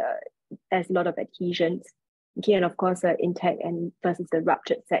if there's a lot of adhesions. Okay, and of course, intact and versus the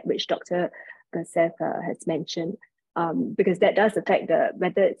ruptured set, which Dr. Gursev has mentioned. Because that does affect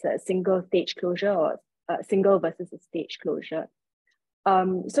whether it's a single stage closure or a single versus a stage closure.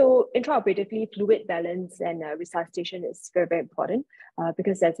 So intraoperatively, fluid balance and resuscitation is very, very important,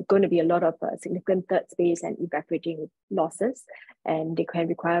 because there's going to be a lot of significant third space and evaporating losses, and they can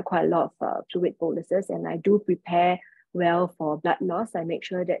require quite a lot of fluid boluses. And I do prepare well for blood loss. I make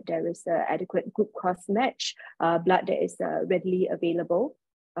sure that there is adequate group cross match, blood that is readily available.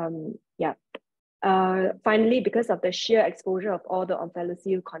 Finally, because of the sheer exposure of all the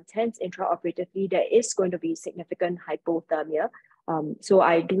omphalocele contents intraoperatively, there is going to be significant hypothermia. So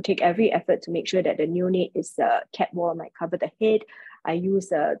I do take every effort to make sure that the neonate is kept warm. I cover the head. I use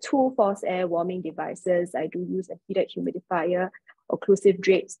 2 forced air warming devices. I do use a heated humidifier, occlusive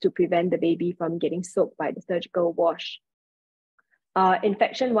drapes to prevent the baby from getting soaked by the surgical wash.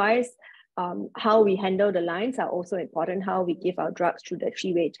 Infection-wise, how we handle the lines are also important. How we give our drugs through the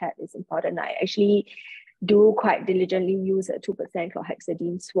 3-way tap is important. I actually do quite diligently use a 2%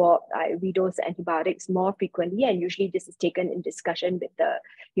 chlorhexidine swab. I redose antibiotics more frequently, and usually this is taken in discussion with the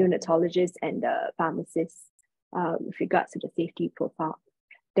neonatologist and the pharmacist with regards to the safety profile.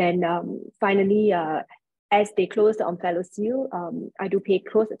 Then finally, as they close the omphalocele, I do pay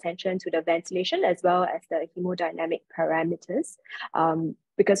close attention to the ventilation as well as the hemodynamic parameters,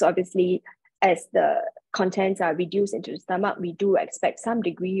 because obviously as the contents are reduced into the stomach, we do expect some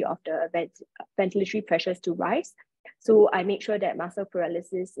degree of the ventilatory pressures to rise. So I make sure that muscle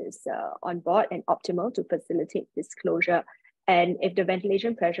paralysis is on board and optimal to facilitate this closure. And if the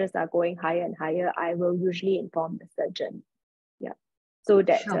ventilation pressures are going higher and higher, I will usually inform the surgeon. Yeah, so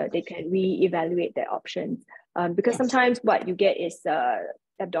that they can re-evaluate their options. Because sometimes what you get is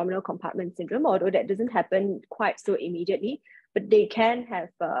abdominal compartment syndrome, although that doesn't happen quite so immediately, but they can have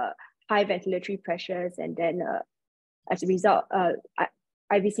high ventilatory pressures, and then as a result,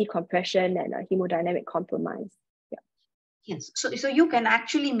 IVC compression and hemodynamic compromise. Yeah. Yes, so you can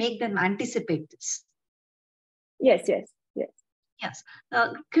actually make them anticipate this. Yes. Yes.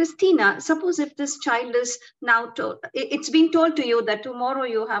 Christina, suppose if this child is now told, it's being told to you that tomorrow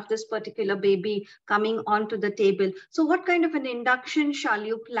you have this particular baby coming onto the table. So what kind of an induction shall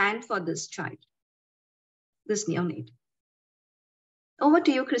you plan for this child, this neonate? Over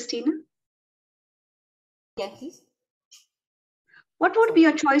to you, Christina. Again, please. What would be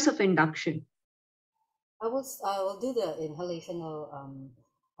your choice of induction? I will do the inhalational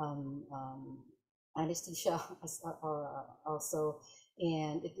anesthesia also,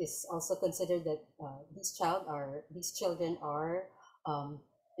 and it is also considered that these children are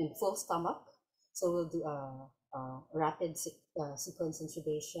in full stomach, so we'll do a rapid sequence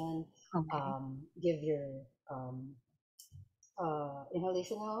intubation. Okay. Give your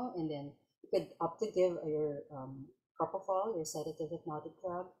inhalational, and then you could opt to give your propofol, your sedative hypnotic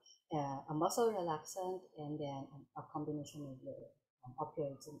drug, a muscle relaxant, and then a combination of your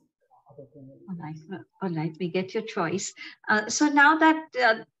opioids and other things. All right, we get your choice. So now that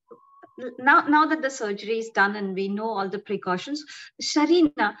now that the surgery is done and we know all the precautions,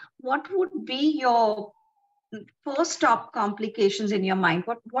 Sharina, what would be your post-op complications in your mind?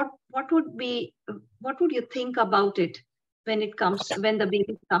 What would you think about it when the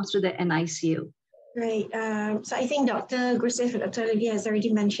baby comes to the NICU? Right. So I think Dr. Gursev and Dr. Olivia has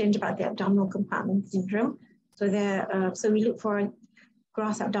already mentioned about the abdominal compartment syndrome. So so we look for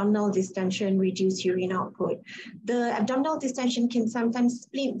gross abdominal distension, reduced urine output. The abdominal distension can sometimes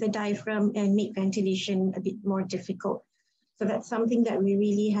split the diaphragm and make ventilation a bit more difficult. So that's something that we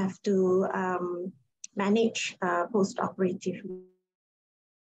really have to manage post-operatively.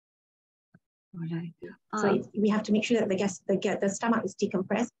 All right. So we have to make sure that the stomach is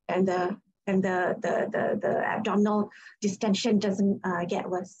decompressed and the abdominal distension doesn't get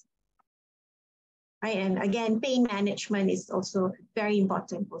worse. Right, and again, pain management is also very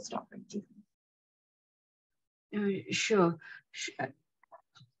important post-operative. Sure.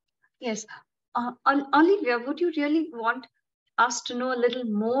 Yes. Olivia, would you really want us to know a little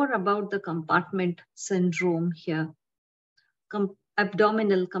more about the compartment syndrome here?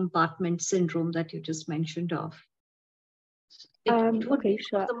 Abdominal compartment syndrome that you just mentioned of. It would be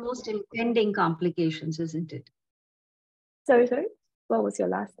one of the most impending complications, isn't it? Sorry. What was your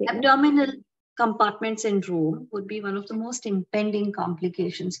last statement? Abdominal compartment syndrome would be one of the most impending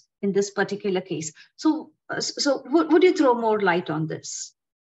complications in this particular case. So would you throw more light on this?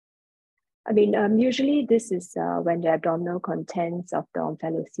 I mean, usually this is when the abdominal contents of the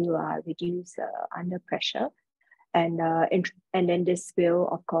omphalocele are reduced under pressure. And then this will,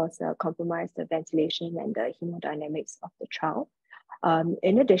 of course, compromise the ventilation and the hemodynamics of the child.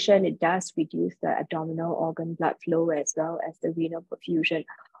 In addition, it does reduce the abdominal organ blood flow as well as the renal perfusion.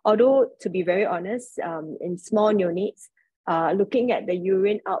 Although, to be very honest, in small neonates, looking at the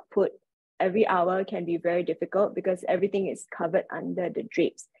urine output every hour can be very difficult because everything is covered under the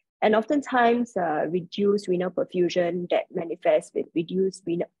drapes. And oftentimes, reduced renal perfusion that manifests with reduced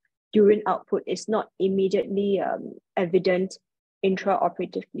urine output is not immediately evident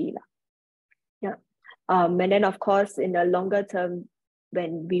intraoperatively. Yeah. And then, of course, in the longer term,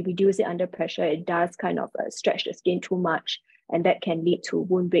 when we reduce it under pressure, it does kind of stretch the skin too much, and that can lead to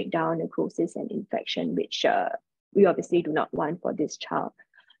wound breakdown, necrosis, and infection, which we obviously do not want for this child.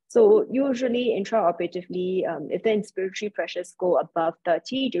 So usually intraoperatively, if the inspiratory pressures go above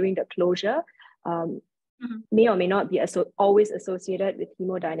 30 during the closure, may or may not be always associated with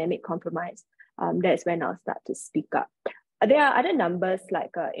hemodynamic compromise. That's when I'll start to speak up. There are other numbers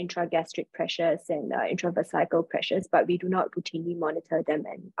like intragastric pressures and intravesical pressures, but we do not routinely monitor them.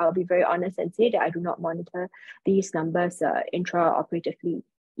 And I'll be very honest and say that I do not monitor these numbers intraoperatively.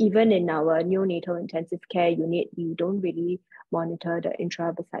 Even in our neonatal intensive care unit, we don't really monitor the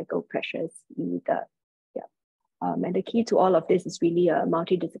intravesical pressures either. Yeah. And the key to all of this is really a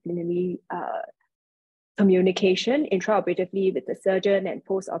multidisciplinary communication intraoperatively with the surgeon and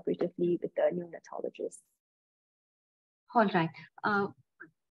postoperatively with the neonatologist. All right.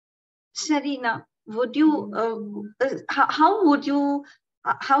 Serena, would you, how would you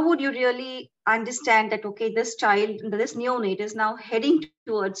really understand that, okay, this child, this neonate is now heading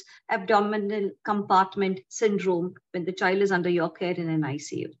towards abdominal compartment syndrome when the child is under your care in an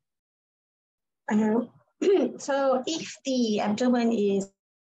ICU? So if the abdomen is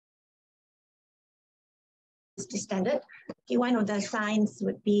distended, okay, one of the signs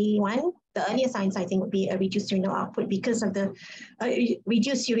would be the earlier signs I think would be a reduced renal output because of the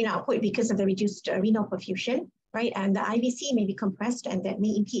reduced urine output because of the reduced renal perfusion, right? And the IVC may be compressed and that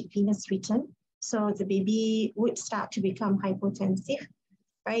may impede venous return. So the baby would start to become hypotensive,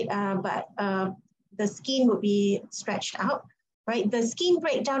 right? But the skin would be stretched out, right? The skin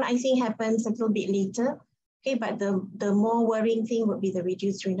breakdown I think happens a little bit later, okay? But the more worrying thing would be the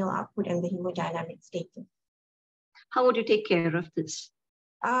reduced renal output and the hemodynamic status. How would you take care of this?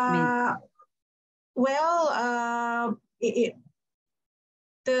 The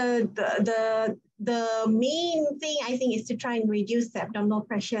main thing I think is to try and reduce the abdominal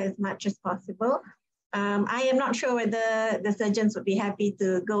pressure as much as possible. I am not sure whether the surgeons would be happy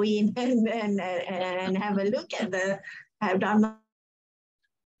to go in and have a look at the abdominal.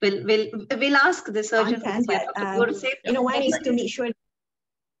 We'll ask the surgeon. One is to make sure.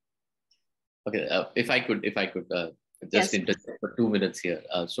 Okay, if I could just interject for 2 minutes here.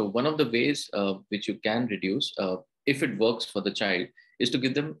 So one of the ways which you can reduce, if it works for the child, is to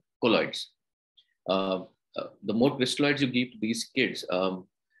give them colloids. The more crystalloids you give to these kids,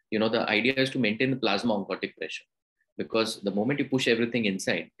 the idea is to maintain the plasma oncotic pressure, because the moment you push everything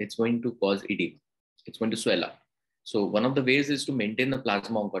inside, it's going to cause edema. It's going to swell up. So one of the ways is to maintain the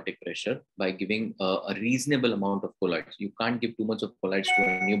plasma oncotic pressure by giving a reasonable amount of colloids. You can't give too much of colloids to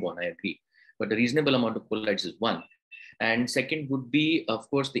a newborn, I agree, but a reasonable amount of colloids is one. And second would be, of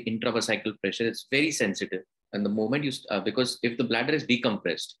course, the intravesical pressure. It's very sensitive. And the moment you, because if the bladder is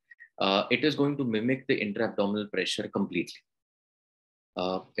decompressed, it is going to mimic the intra-abdominal pressure completely.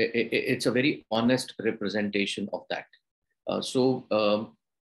 It's a very honest representation of that.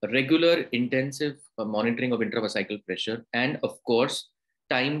 Regular intensive monitoring of intravesical pressure, and of course,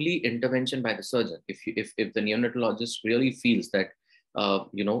 timely intervention by the surgeon. If the neonatologist really feels that,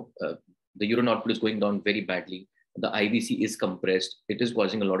 the urine output is going down very badly, the IVC is compressed, it is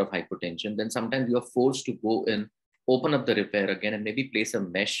causing a lot of hypotension, then sometimes you are forced to go in, open up the repair again, and maybe place a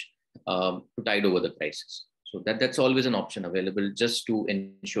mesh to tide over the crisis. So that's always an option available just to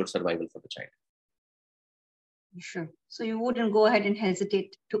ensure survival for the child. Sure. So you wouldn't go ahead and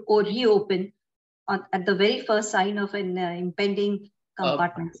hesitate to reopen at the very first sign of an impending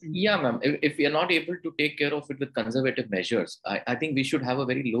compartments? Yeah, ma'am. If we are not able to take care of it with conservative measures, I think we should have a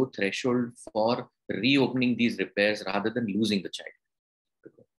very low threshold for reopening these repairs rather than losing the child.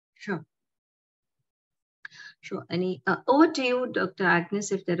 Sure. Sure. Over to you, Dr.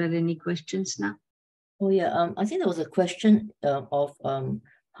 Agnes, if there are any questions now. Oh yeah, I think there was a question of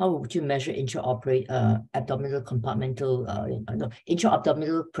how would you measure abdominal compartmental,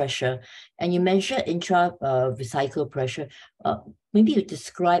 intra-abdominal pressure, and you mentioned intra-vesical pressure. Maybe you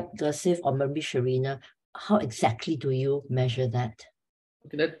describe, Gursev or Marie Sharina, how exactly do you measure that?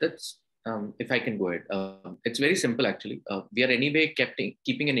 Okay, that's if I can go ahead. It's very simple actually. We are anyway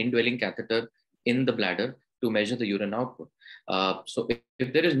keeping an indwelling catheter in the bladder to measure the urine output. So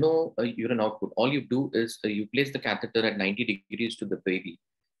if there is no urine output, all you do is you place the catheter at 90 degrees to the baby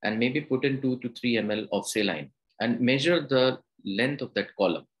and maybe put in 2 to 3 ml of saline and measure the length of that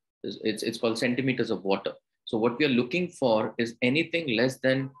column. It's called centimeters of water. So what we are looking for is anything less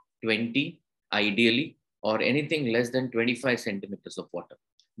than 20, ideally, or anything less than 25 centimeters of water.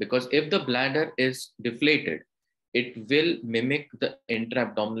 Because if the bladder is deflated, it will mimic the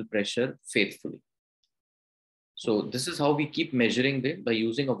intra-abdominal pressure faithfully. So this is how we keep measuring it, by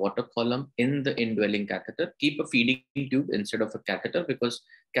using a water column in the indwelling catheter. Keep a feeding tube instead of a catheter because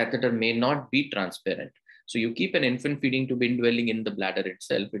catheter may not be transparent. So you keep an infant feeding tube indwelling in the bladder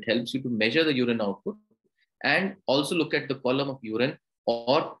itself. It helps you to measure the urine output and also look at the column of urine,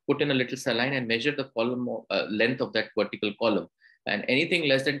 or put in a little saline and measure the column length of that vertical column. And anything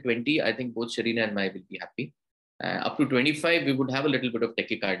less than 20, I think both Sharina and I will be happy. Up to 25, we would have a little bit of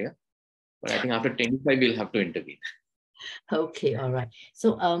tachycardia. But I think after 25, we'll have to intervene. Okay, all right.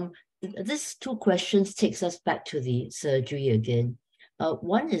 So these two questions takes us back to the surgery again.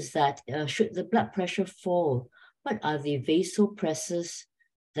 One is that should the blood pressure fall, what are the vasopressors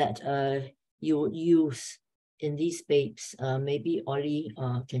that you would use in these babes? Maybe Ollie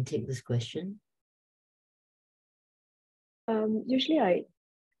can take this question. Usually I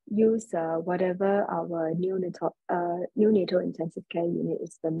use whatever our neonatal intensive care unit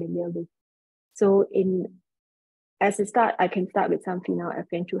is familiar with. So as a start, I can start with some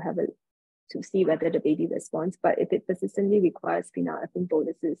phenylephrine to see whether the baby responds. But if it persistently requires phenylephrine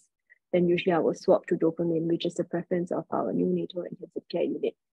boluses, then usually I will swap to dopamine, which is the preference of our neonatal intensive care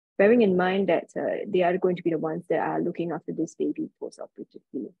unit. Bearing in mind that they are going to be the ones that are looking after this baby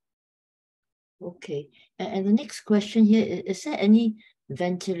post-operatively. Okay, and the next question here, is there any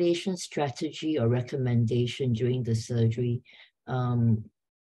ventilation strategy or recommendation during the surgery?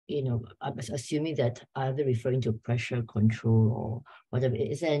 You know, I'm assuming that either referring to pressure control or whatever.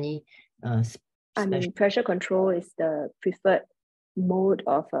 Is there any I mean, pressure control is the preferred mode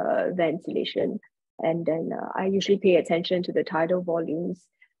of ventilation. And then I usually pay attention to the tidal volumes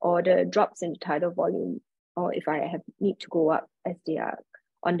or the drops in the tidal volume, or if I need to go up as they are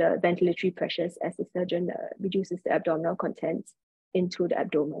on the ventilatory pressures as the surgeon reduces the abdominal contents into the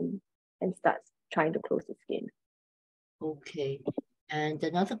abdomen and starts trying to close the skin. Okay. And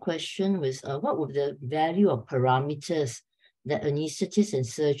another question was, what would the value of parameters that anaesthetists and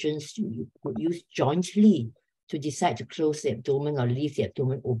surgeons would use jointly to decide to close the abdomen or leave the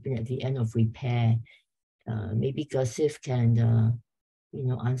abdomen open at the end of repair? Maybe Gursev can,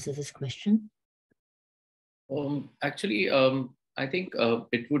 answer this question. Actually, I think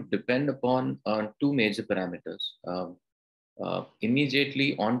it would depend upon two major parameters.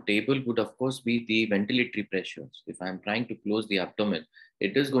 Immediately on table would of course be the ventilatory pressures. If I'm trying to close the abdomen,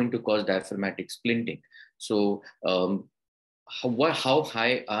 it is going to cause diaphragmatic splinting. So how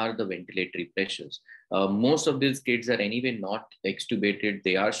high are the ventilatory pressures? Most of these kids are anyway not extubated.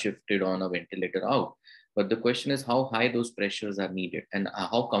 They are shifted on a ventilator out. But the question is how high those pressures are needed and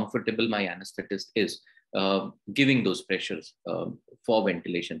how comfortable my anesthetist is giving those pressures for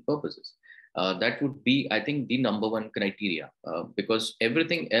ventilation purposes. That would be, I think, the number one criteria because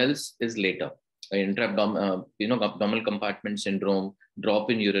everything else is later. Abdominal compartment syndrome, drop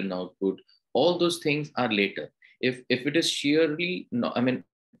in urine output, all those things are later. If it is sheerly,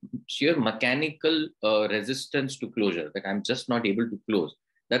 sheer mechanical resistance to closure, that I'm just not able to close,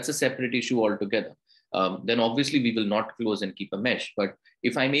 that's a separate issue altogether. Then obviously we will not close and keep a mesh. But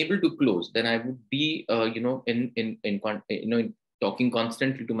if I'm able to close, then I would be, talking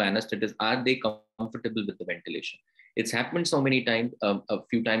constantly to my anesthetist, are they comfortable with the ventilation? It's happened so many times, a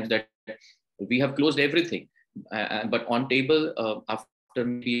few times that we have closed everything, but on table after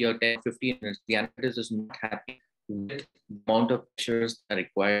maybe 10, 15 minutes, the anesthetist is not happy with the amount of pressures that are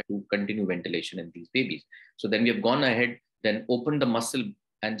required to continue ventilation in these babies. So then we have gone ahead, then opened the muscle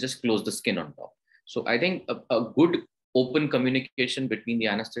and just closed the skin on top. So I think a good open communication between the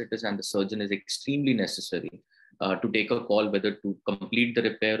anesthetist and the surgeon is extremely necessary. to take a call whether to complete the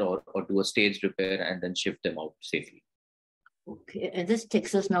repair or do a staged repair and then shift them out safely. Okay, and this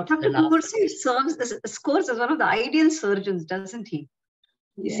takes us now to Dr. the last. Gurse scores as one of the ideal surgeons, doesn't he?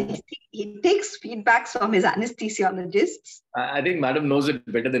 Yeah. He takes feedbacks from his anesthesiologists. I think Madam knows it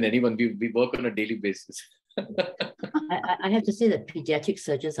better than anyone. We work on a daily basis. I have to say that pediatric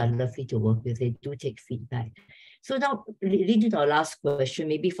surgeons are lovely to work with. They do take feedback. So now, leading to our last question,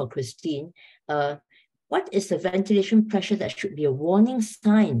 maybe for Christine, what is the ventilation pressure that should be a warning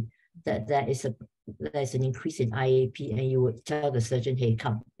sign that there's an increase in IAP, and you would tell the surgeon, hey,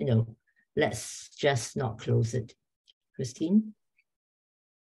 come, let's just not close it. Christine?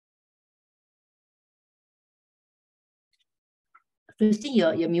 Christine,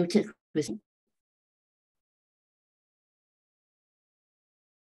 you're muted, Christine.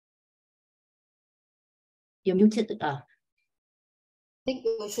 You're muted. I think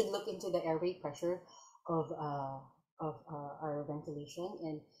we should look into the airway pressure of our ventilation,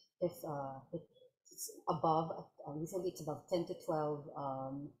 and if it's above, usually it's above 10 to 12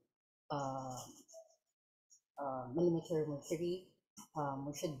 millimeter mercury,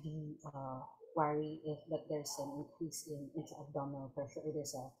 we should be wary if that there's an increase in intra-abdominal pressure, or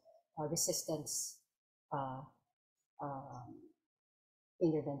there's a resistance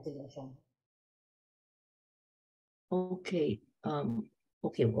in your ventilation. Okay.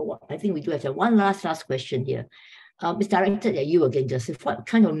 Okay. Well, I think we do have one last question here. It's directed at you again, Joseph. What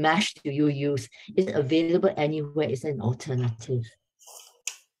kind of mesh do you use? Is it available anywhere? Is it an alternative?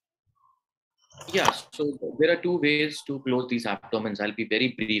 Yes, so there are two ways to close these abdomens. I'll be very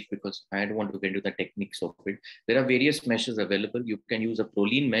brief because I don't want to get into the techniques of it. There are various meshes available. You can use a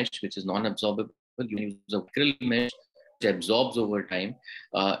Prolene mesh, which is non-absorbable. You can use a krill mesh, which absorbs over time.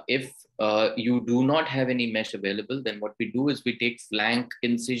 If you do not have any mesh available, then what we do is we take flank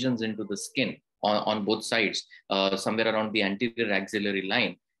incisions into the skin on both sides, somewhere around the anterior axillary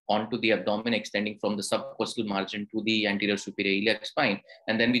line, onto the abdomen, extending from the subcostal margin to the anterior superior iliac spine.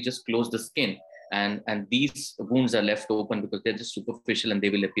 And then we just close the skin. And these wounds are left open because they're just superficial and they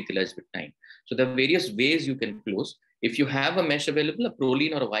will epithelialize with time. So there are various ways you can close. If you have a mesh available, a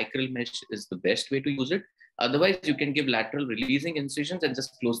Prolene or a Vicryl mesh is the best way to use it. Otherwise, you can give lateral releasing incisions and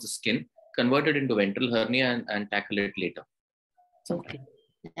just close the skin, convert it into ventral hernia and tackle it later. Okay,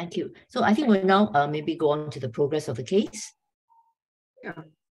 thank you. So I think we'll now maybe go on to the progress of the case. Sure.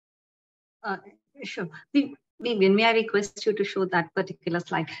 Sure. Vivian, may I request you to show that particular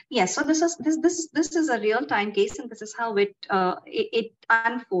slide? Yes. So this is a real-time case, and this is how it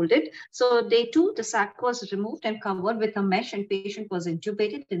unfolded. So day 2, the sac was removed and covered with a mesh, and patient was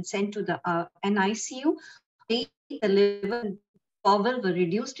intubated and sent to the NICU. The liver and bowel were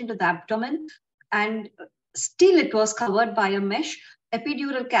reduced into the abdomen, and still it was covered by a mesh.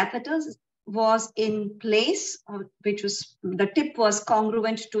 Epidural catheters was in place, which was, the tip was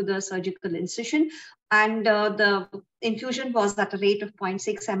congruent to the surgical incision, and the infusion was at a rate of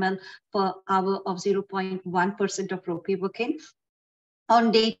 0.6 ml per hour of 0.1% of ropivacaine.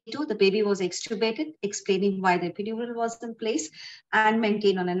 On day 2, the baby was extubated, explaining why the epidural was in place, and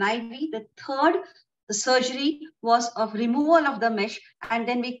maintained on an IV. The third, the surgery was of removal of the mesh, and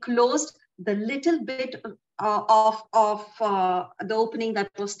then we closed the little bit of the opening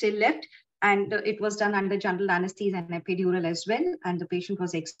that was still left. And it was done under general anesthesia and epidural as well. And the patient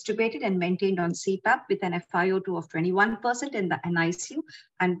was extubated and maintained on CPAP with an FiO2 of 21% in the NICU.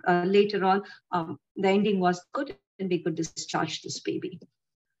 And later on, the ending was good and we could discharge this baby.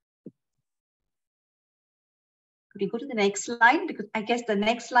 Could you go to the next slide? Because I guess the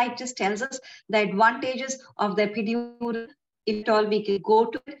next slide just tells us the advantages of the epidural. If at all, we can go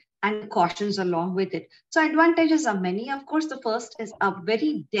to it, and cautions along with it. So advantages are many. Of course, the first is a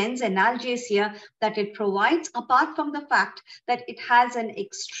very dense analgesia that it provides, apart from the fact that it has an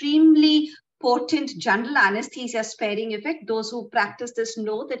extremely potent general anesthesia sparing effect. Those who practice this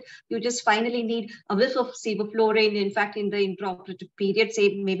know that you just finally need a whiff of sevoflurane. In fact, in the intraoperative period,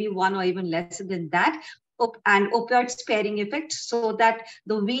 say maybe 1 or even less than that. And opioid sparing effect, so that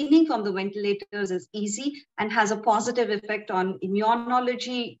the weaning from the ventilators is easy and has a positive effect on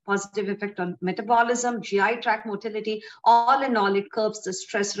immunology, positive effect on metabolism, GI tract motility. All in all, it curbs the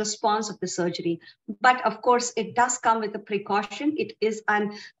stress response of the surgery. But of course, it does come with a precaution. It is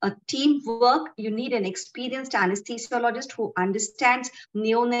a teamwork. You need an experienced anesthesiologist who understands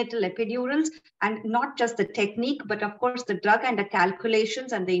neonatal epidurals, and not just the technique, but of course the drug and the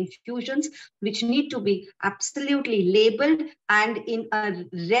calculations and the infusions, which need to be absolutely labeled, and in a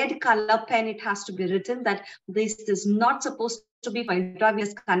red color pen it has to be written that this is not supposed to be for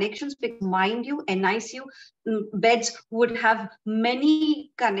intravenous connections, because mind you, NICU beds would have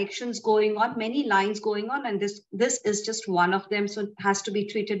many connections going on, many lines going on, and this is just one of them. So it has to be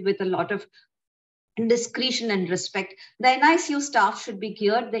treated with a lot of discretion and respect. The NICU staff should be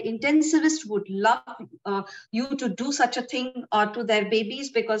geared. The intensivist would love you to do such a thing to their babies,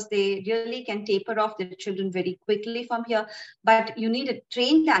 because they really can taper off their children very quickly from here. But you need a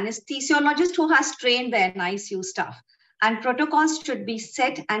trained anesthesiologist who has trained the NICU staff. And protocols should be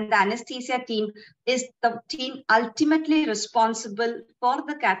set, and the anesthesia team is the team ultimately responsible for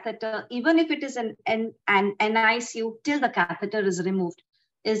the catheter, even if it is an NICU till the catheter is removed,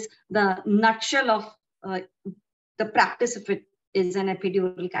 is the nutshell of the practice if it is an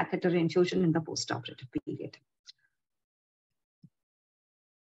epidural catheter infusion in the postoperative period.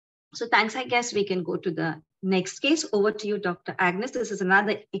 So thanks. I guess we can go to the next case. Over to you, Dr. Agnes. This is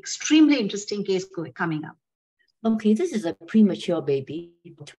another extremely interesting case coming up. Okay, this is a premature baby,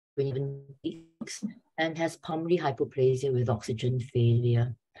 21 weeks, and has pulmonary hypoplasia with oxygen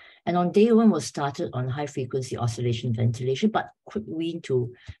failure. And on day 1 was started on high-frequency oscillation ventilation, but quick wean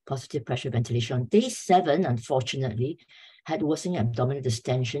to positive pressure ventilation. On day 7, unfortunately, had worsening abdominal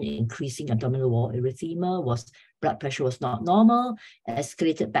distension, increasing abdominal wall erythema, blood pressure was not normal,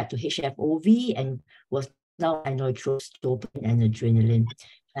 escalated back to HFOV, and was now inotropic and adrenaline,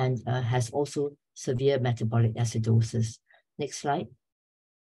 and has also severe metabolic acidosis. Next slide.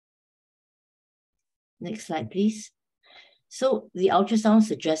 Next slide, please. So the ultrasound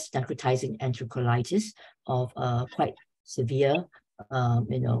suggests necrotizing enterocolitis of quite severe,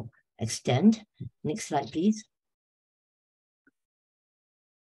 extent. Next slide, please.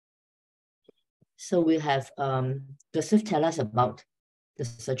 So we'll have Joseph tell us about the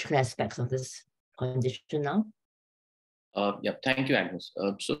surgical aspects of this condition now. Yeah, thank you, Agnes.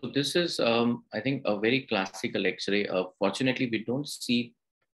 So this is, I think, a very classical X-ray. Fortunately, we don't see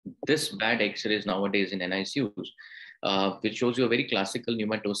this bad X-rays nowadays in NICUs, which shows you a very classical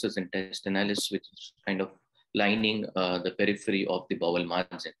pneumatosis intestinalis, which is kind of lining the periphery of the bowel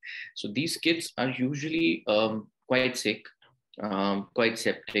margin. So these kids are usually quite sick, quite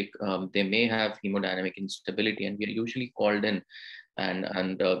septic. They may have hemodynamic instability, and we are usually called in,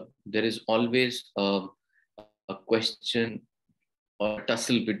 and there is always a question or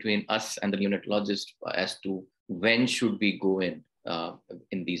tussle between us and the neonatologist as to when should we go in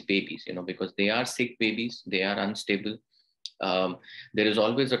these babies, because they are sick babies, they are unstable. There is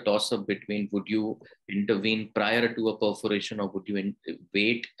always a toss-up between would you intervene prior to a perforation, or would you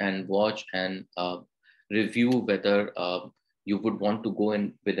wait and watch and review whether you would want to go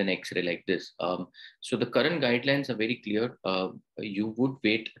in with an X-ray like this. So the current guidelines are very clear. You would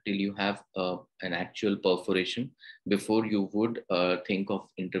wait till you have an actual perforation before you would think of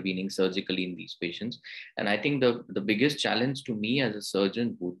intervening surgically in these patients. And I think the biggest challenge to me as a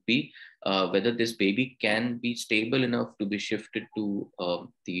surgeon would be whether this baby can be stable enough to be shifted to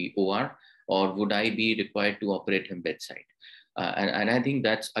the OR, or would I be required to operate him bedside? And I think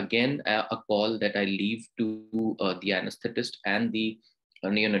that's, again, a call that I leave to the anesthetist and the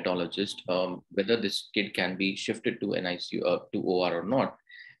neonatologist, whether this kid can be shifted to NICU, to OR or not.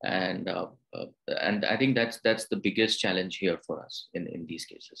 And I think that's the biggest challenge here for us in these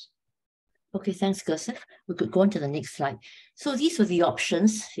cases. Okay, thanks, Gusif. We could go on to the next slide. So these were the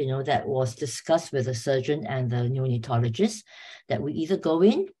options, that was discussed with the surgeon and the neonatologist, that we either go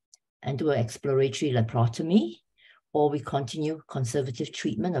in and do an exploratory laparotomy, or we continue conservative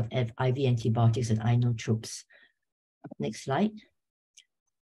treatment of IV antibiotics and inotropes. Next slide.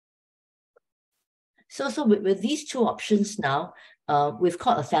 So with these two options now, we've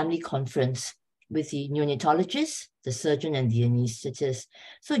called a family conference with the neonatologist, the surgeon, and the anesthetist.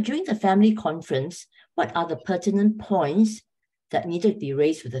 So during the family conference, what are the pertinent points that needed to be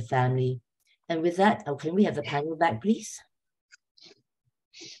raised with the family? And with that, can we have the panel back, please?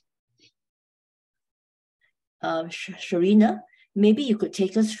 Sharina, maybe you could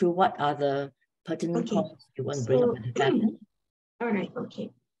take us through what are the pertinent points you want to bring up with the family. All right, okay.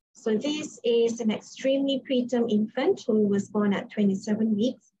 So this is an extremely preterm infant who was born at 27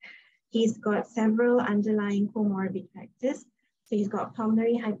 weeks. He's got several underlying comorbid factors. So he's got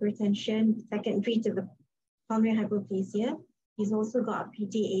pulmonary hypertension, secondary to the pulmonary hypoplasia. He's also got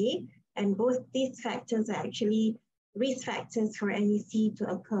PTA, and both these factors are actually risk factors for NEC to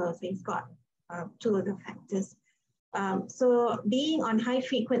occur. So he's got two other factors. So being on high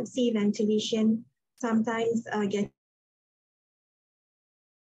frequency ventilation, sometimes getting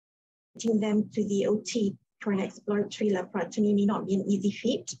them to the OT for an exploratory laparotomy may not be an easy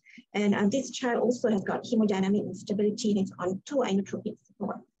feat. And this child also has got hemodynamic instability and it's on 2 inotropic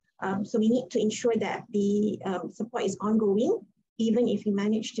support. So we need to ensure that the support is ongoing even if we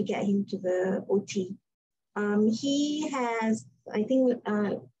manage to get him to the OT. He has, I think,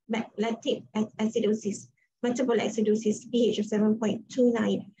 lactic acidosis, metabolic acidosis, pH of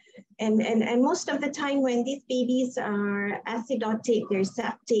 7.29. And most of the time when these babies are acidotic, they're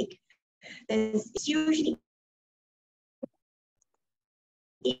septic, it's usually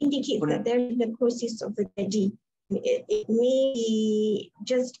indicates that there's necrosis of the body. It may be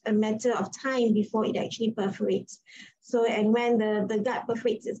just a matter of time before it actually perforates. So, and when the gut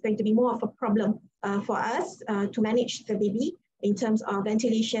perforates, it's going to be more of a problem for us to manage the baby in terms of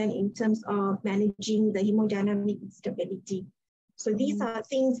ventilation, in terms of managing the hemodynamic instability. So these are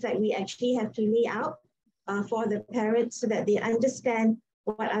things that we actually have to lay out for the parents so that they understand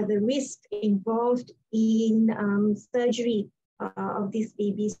what are the risks involved in surgery of these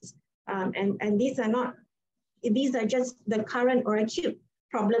babies. And these are just the current or acute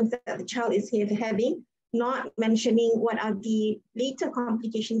problems that the child is having, not mentioning what are the later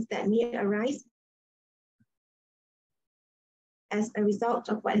complications that may arise as a result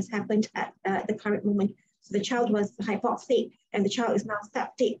of what has happened at the current moment. So the child was hypoxic and the child is now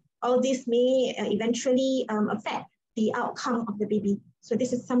septic. All this may eventually affect the outcome of the baby. So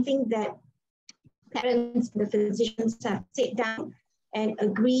this is something that parents, the physicians have sit down and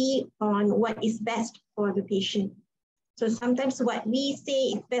agree on what is best for the patient. So sometimes what we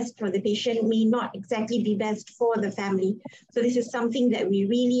say is best for the patient may not exactly be best for the family. So this is something that we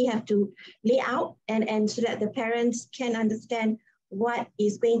really have to lay out and so that the parents can understand what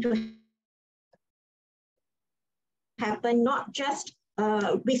is going to happen, not just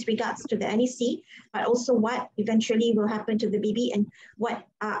with regards to the NEC, but also what eventually will happen to the baby and what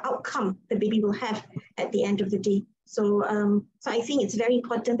outcome the baby will have at the end of the day. So, so I think it's very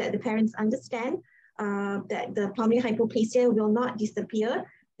important that the parents understand that the pulmonary hypoplasia will not disappear.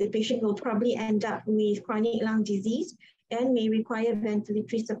 The patient will probably end up with chronic lung disease and may require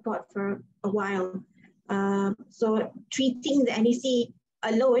ventilatory support for a while. So treating the NEC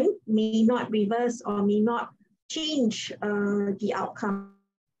alone may not reverse or may not change the outcome.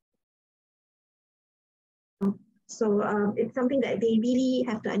 So it's something that they really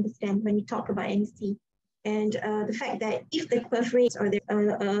have to understand when we talk about NEC. And the fact that if the perforates or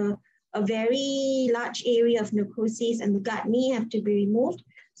a very large area of necrosis and the gut may have to be removed.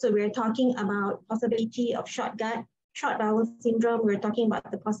 So we're talking about possibility of short bowel syndrome. We're talking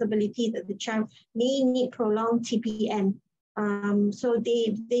about the possibility that the child may need prolonged TPN. So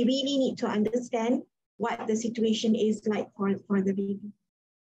they really need to understand what the situation is like for the baby.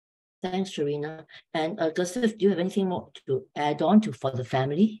 Thanks, Sharina. And Gustav, do you have anything more to add on for the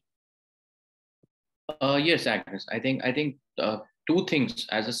family? Yes, Agnes. I think two things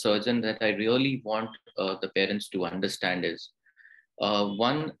as a surgeon that I really want the parents to understand is,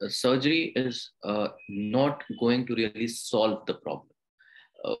 one, surgery is not going to really solve the problem.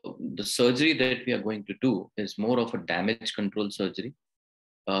 The surgery that we are going to do is more of a damage control surgery.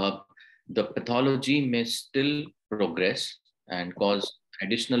 The pathology may still progress and cause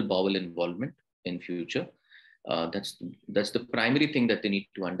additional bowel involvement in future. That's the primary thing that they need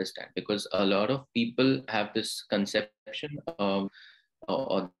to understand, because a lot of people have this conception or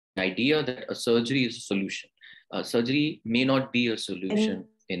idea that a surgery is a solution. Surgery may not be a solution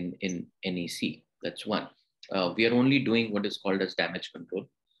in NEC. That's one. We are only doing what is called as damage control.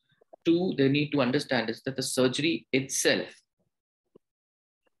 Two, they need to understand is that the surgery itself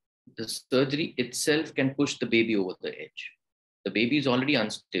can push the baby over the edge. The baby is already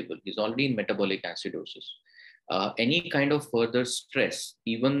unstable. He's already in metabolic acidosis. Any kind of further stress,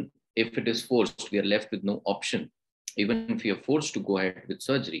 even if it is forced, we are left with no option. Even if we are forced to go ahead with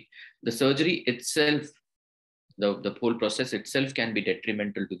surgery, the surgery itself, the whole process itself can be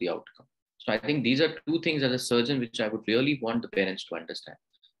detrimental to the outcome. So I think these are two things as a surgeon, which I would really want the parents to understand.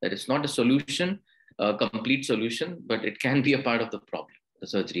 That it's not a solution, a complete solution, but it can be a part of the problem, the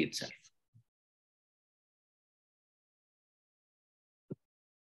surgery itself.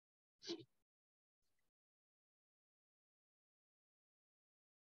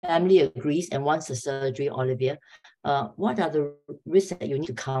 Family agrees and wants the surgery, Olivia. What are the risks that you need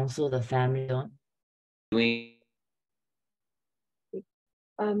to counsel the family on?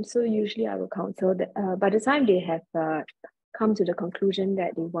 So usually I will counsel that by the time they have come to the conclusion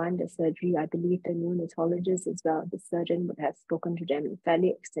that they want the surgery, I believe the neonatologist as well, the surgeon would have spoken to them fairly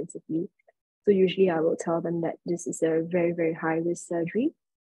extensively. So usually I will tell them that this is a very, very high risk surgery.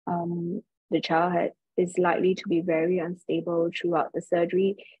 The child is likely to be very unstable throughout the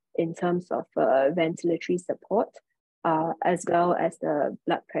surgery in terms of ventilatory support, as well as the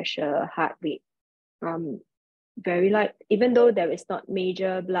blood pressure, heart rate. very light, even though there is not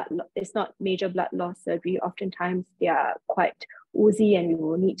major blood, it's not major blood loss surgery. Oftentimes they are quite oozy and we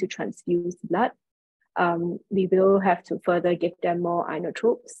will need to transfuse blood. We will have to further give them more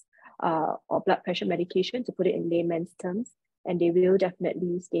inotropes or blood pressure medication, to put it in layman's terms, and they will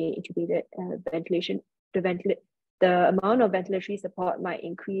definitely stay intubated. The amount of ventilatory support might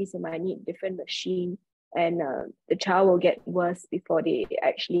increase and might need different machine, and the child will get worse before they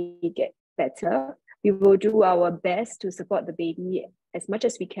actually get better. We will do our best to support the baby as much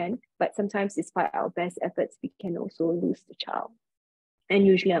as we can, but sometimes despite our best efforts, we can also lose the child. And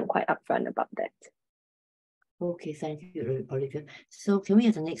usually I'm quite upfront about that. Okay, thank you, Olivia. So can we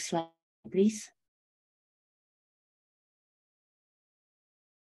have the next slide, please?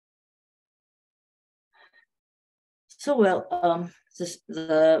 So, well,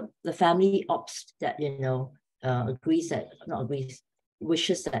 the family opts that, agrees that, not agrees,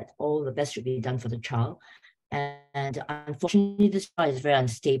 wishes that all the best should be done for the child. And unfortunately, this child is very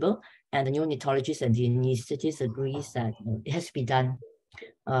unstable, and the neonatologist and the anaesthetist agrees that it has to be done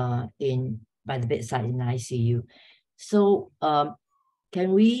by the bedside in the ICU. So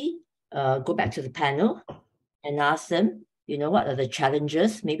can we go back to the panel and ask them, what are the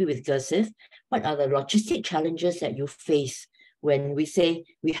challenges, maybe with Gursif, what are the logistic challenges that you face when we say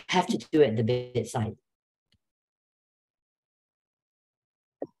we have to do it at the bedside?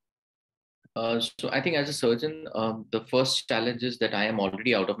 So I think as a surgeon, the first challenge is that I am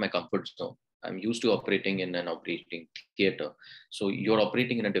already out of my comfort zone. I'm used to operating in an operating theater. So you're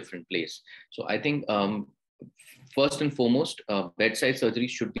operating in a different place. So I think first and foremost, bedside surgery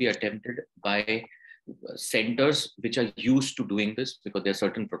should be attempted by centers which are used to doing this, because there are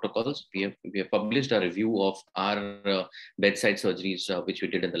certain protocols. We have published a review of our bedside surgeries, which we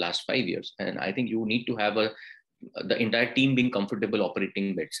did in the last 5 years. And I think you need to have the entire team being comfortable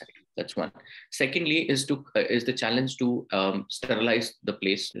operating bedside. That's one. Secondly, is the challenge to sterilize the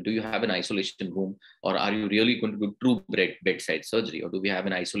place. Do you have an isolation room, or are you really going to do true bedside surgery, or do we have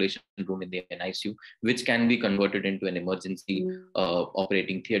an isolation room in the NICU, which can be converted into an emergency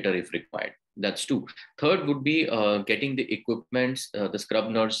operating theater if required? That's two. Third would be getting the equipments, the scrub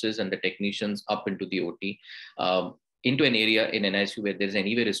nurses and the technicians up into the OT, into an area in NICU where there's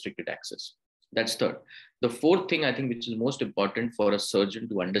anyway restricted access. That's third. The fourth thing, I think, which is most important for a surgeon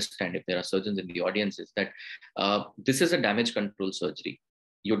to understand, if there are surgeons in the audience, is that this is a damage control surgery.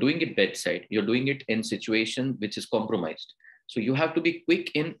 You're doing it bedside. You're doing it in situation which is compromised. So you have to be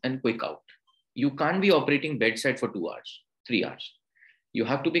quick in and quick out. You can't be operating bedside for 2 hours, 3 hours. You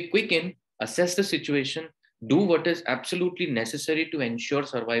have to be quick in, assess the situation, do what is absolutely necessary to ensure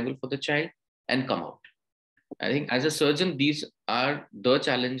survival for the child, and come out. I think as a surgeon, these are the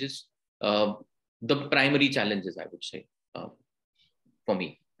challenges, the primary challenges, I would say, for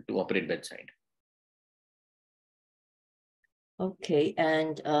me to operate bedside. Okay,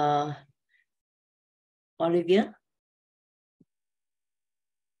 and Olivia,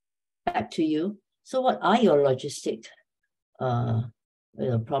 back to you. So what are your logistic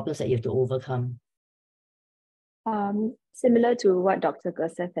problems that you have to overcome? Similar to what Dr.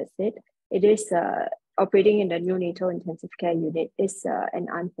 Gursif has said, it is operating in the neonatal intensive care unit is an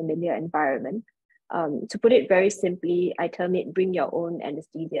unfamiliar environment. To put it very simply, I term it bring your own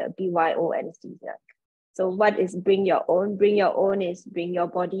anesthesia, BYO anesthesia. So what is bring your own? Bring your own is bring your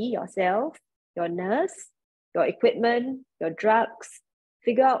body, yourself, your nurse, your equipment, your drugs,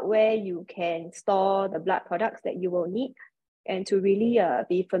 figure out where you can store the blood products that you will need, and to really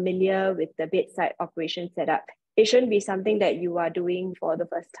be familiar with the bedside operation setup. It shouldn't be something that you are doing for the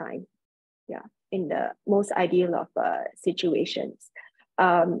first time. Yeah, in the most ideal of situations.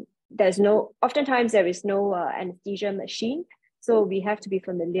 Oftentimes there is no anesthesia machine, so we have to be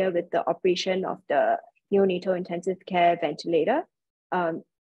familiar with the operation of the neonatal intensive care ventilator.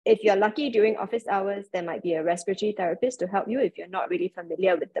 If you're lucky during office hours, there might be a respiratory therapist to help you if you're not really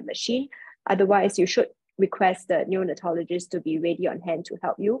familiar with the machine. Otherwise, you should request the neonatologist to be ready on hand to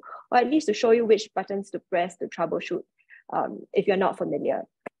help you, or at least to show you which buttons to press to troubleshoot if you're not familiar.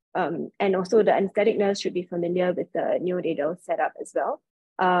 And also the anesthetic nurse should be familiar with the neonatal setup as well.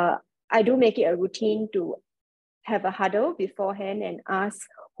 I do make it a routine to have a huddle beforehand and ask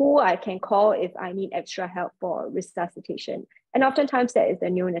who I can call if I need extra help for resuscitation. And oftentimes that is the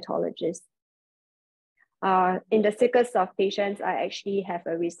neonatologist. In the sickest of patients, I actually have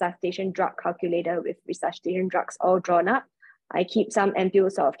a resuscitation drug calculator with resuscitation drugs all drawn up. I keep some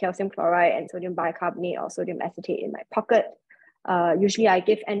ampules of calcium chloride and sodium bicarbonate or sodium acetate in my pocket. Usually I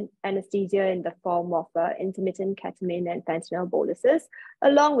give anesthesia in the form of intermittent ketamine and fentanyl boluses,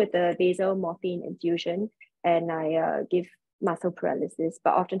 along with the basal morphine infusion. And I give muscle paralysis,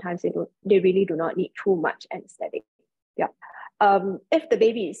 but oftentimes they really do not need too much anesthetic. Yeah. If the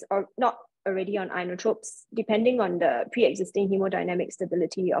baby is not already on inotropes, depending on the pre-existing hemodynamic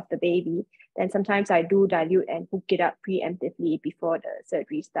stability of the baby, then sometimes I do dilute and hook it up preemptively before the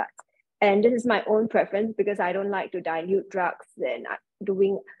surgery starts. And this is my own preference because I don't like to dilute drugs and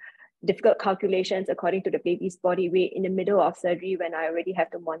doing difficult calculations according to the baby's body weight in the middle of surgery when I already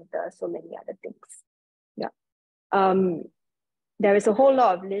have to monitor so many other things. Yeah. There is a whole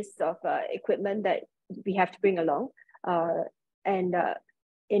lot of lists of equipment that we have to bring along.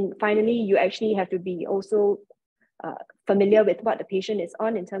 Finally, you actually have to be also familiar with what the patient is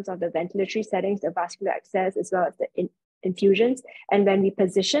on in terms of the ventilatory settings, the vascular access, as well as the infusions. And when we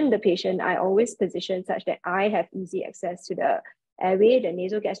position the patient, I always position such that I have easy access to the airway, the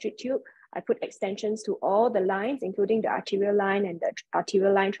nasogastric tube. I put extensions to all the lines, including the arterial line and the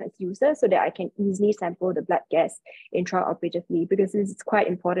arterial line transducer, so that I can easily sample the blood gas intraoperatively, because this is quite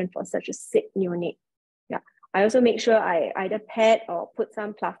important for such a sick neonate. Yeah. I also make sure I either pad or put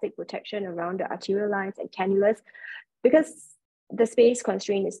some plastic protection around the arterial lines and cannulas, because the space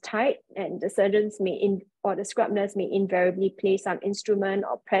constraint is tight and the surgeons or the scrub nurse may invariably place some instrument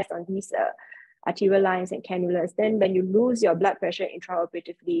or press on these arterial lines and cannulas. Then when you lose your blood pressure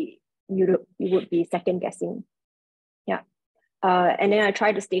intraoperatively, you would be second guessing. Yeah. And then I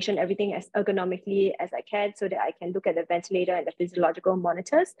try to station everything as ergonomically as I can so that I can look at the ventilator and the physiological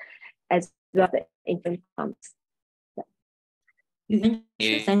monitors as well as the infant pumps.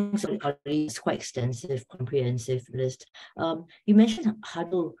 Thanks for it's quite extensive, comprehensive list. You mentioned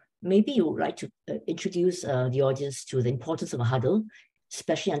huddle. Maybe you would like to introduce the audience to the importance of a huddle,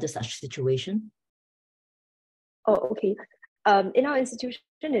 especially under such situation. Oh, okay. In our institution,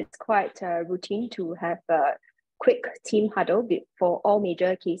 it's quite routine to have a quick team huddle for all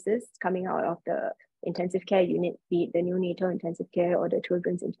major cases coming out of the intensive care unit, be it the neonatal intensive care or the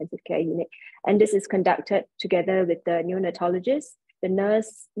children's intensive care unit. And this is conducted together with the neonatologist, the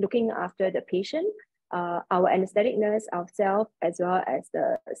nurse looking after the patient, our anesthetic nurse, ourselves, as well as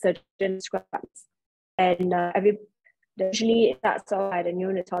the surgeon scrubs. And usually it starts off by the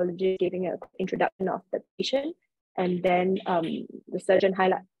neonatologist giving an introduction of the patient, and then the surgeon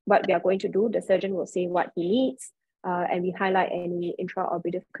highlight what we are going to do. The surgeon will say what he needs, and we highlight any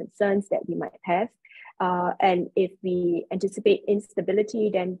intraoperative concerns that we might have. And if we anticipate instability,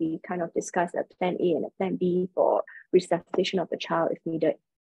 then we kind of discuss a plan A and a plan B for resuscitation of the child if needed,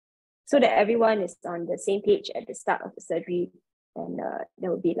 so that everyone is on the same page at the start of the surgery, and there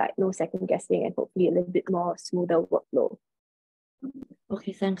will be like no second guessing and hopefully a little bit more smoother workflow.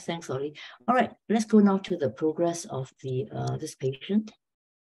 Okay, thanks, Oli. All right, let's go now to the progress of the this patient.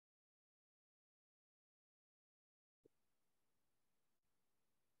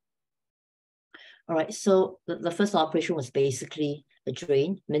 All right, so the first operation was basically a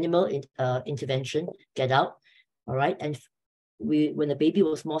drain, minimal intervention, get out. All right, and when the baby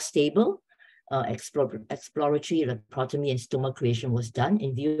was more stable, exploratory laparotomy and stoma creation was done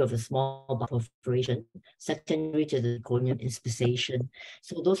in view of a small bowel perforation secondary to the meconium inspissation.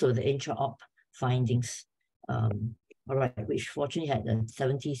 So those were the intra-op findings. All right, which fortunately had a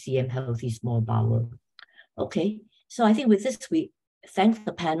 70 cm healthy small bowel. Okay, so I think with this we thank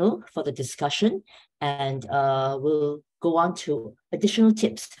the panel for the discussion, and we'll go on to additional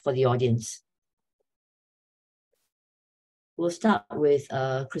tips for the audience. We'll start with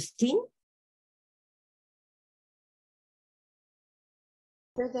Christine.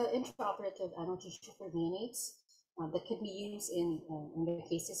 For the intraoperative anesthesia for neonates, that can be used in the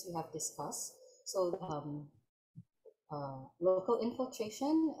cases we have discussed. So local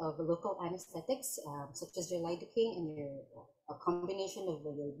infiltration of local anesthetics, such as your lidocaine and a combination of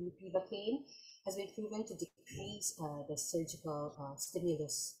your bupivacaine, has been proven to decrease the surgical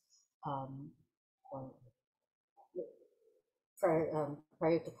stimulus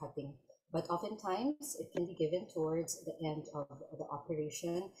prior to cutting. But oftentimes it can be given towards the end of the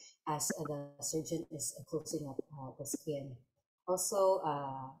operation as the surgeon is closing up the skin. Also,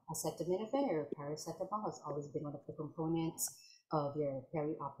 acetaminophen or paracetamol has always been one of the components of your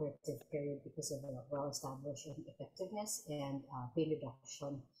perioperative period because of the well-established effectiveness and pain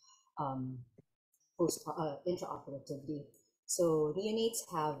reduction intraoperatively. So neonates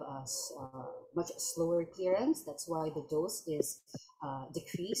have a much slower clearance. That's why the dose is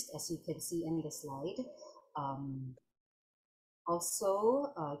decreased, as you can see in the slide.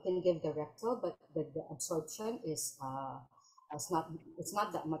 Also, can give the rectal, but the absorption is it's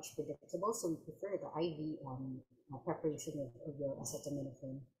not that much predictable. So we prefer the IV preparation of your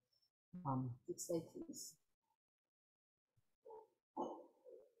acetaminophen. Next slide, please.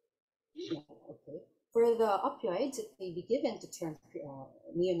 Yeah, okay. For the opioids, it may be given to term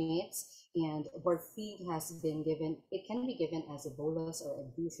neonates, and morphine has been given, it can be given as a bolus or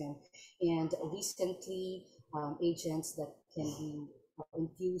infusion. And recently, agents that can be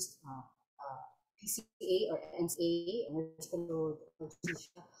infused, PCA or NCA,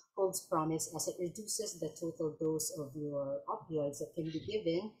 anesthesia, holds promise as it reduces the total dose of your opioids that can be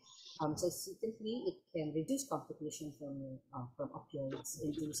given. Subsequently, it can reduce complication from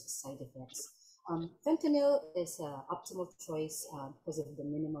opioids-induced side effects. Fentanyl is an optimal choice because of the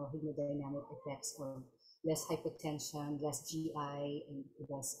minimal hemodynamic effects of less hypotension, less GI, and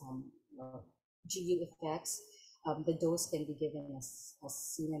less GU effects. The dose can be given as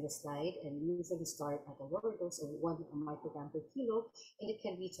seen in the slide, and usually start at a lower dose of 1 microgram per kilo, and it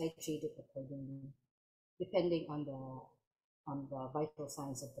can be titrated accordingly, depending on the vital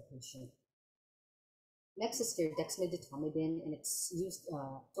signs of the patient. Next is dexmedetomidine, and it's used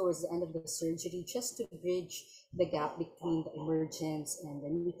towards the end of the surgery just to bridge the gap between the emergence and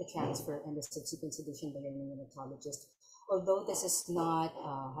the transfer and the subsequent sedation by your neonatologist. Although this is not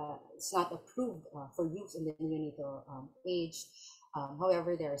it's not approved for use in the neonatal age,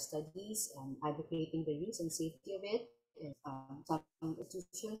 however, there are studies advocating the use and safety of it, and some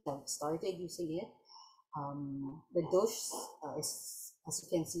institutions have started using it. The dose is, as you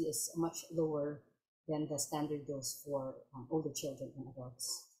can see, is much lower than the standard dose for older children and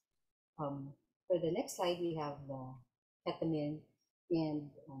adults. For the next slide, we have the ketamine, and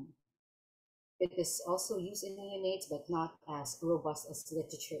it is also used in neonates, but not as robust as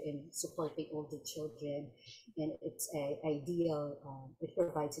literature in supporting older children. And it's ideal. It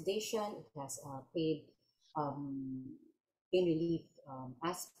provides sedation. It has a pain relief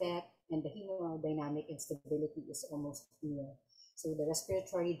aspect, and the hemodynamic instability is almost nil. So the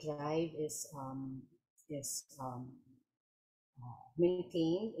respiratory drive is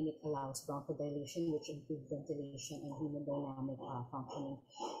maintained, and it allows bronchodilation, which improves ventilation and hemodynamic functioning.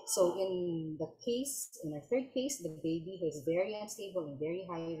 So in our third case, the baby who is very unstable and very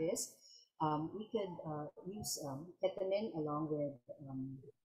high risk, we could use ketamine along with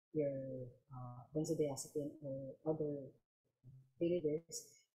your benzodiazepine or other painkillers.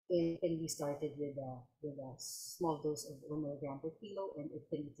 It can be started with a small dose of 1 milligram per kilo, and it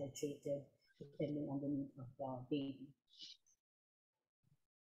can be titrated depending on the need of the baby.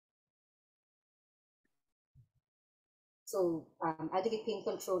 So adequate pain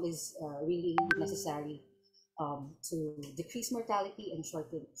control is really necessary to decrease mortality and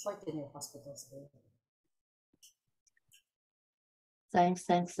shorten your hospital stay. Thanks,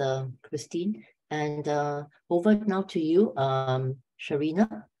 Christine. And over now to you,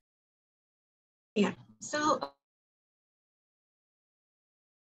 Sharina. Yeah, so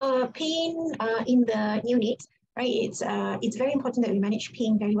pain in the neonates, right? It's very important that we manage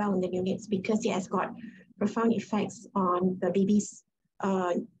pain very well in the neonates, because it has got profound effects on the baby's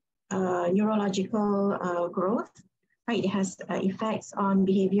neurological growth, right? It has effects on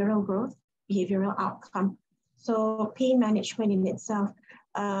behavioral growth, behavioral outcome. So pain management in itself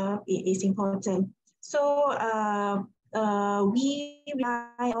is important. So we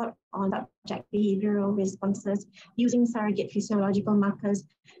rely on subject behavioral responses using surrogate physiological markers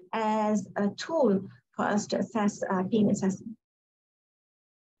as a tool for us to assess pain assessment.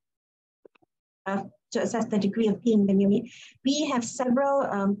 To assess the degree of pain in the neonate. We have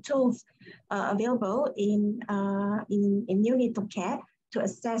several tools available in neonatal care to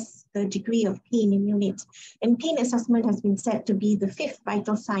assess the degree of pain in neonates. And pain assessment has been said to be the 5th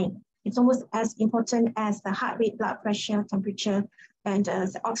vital sign. It's almost as important as the heart rate, blood pressure, temperature, and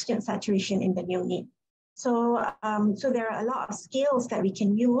oxygen saturation in the neonate. So, so there are a lot of scales that we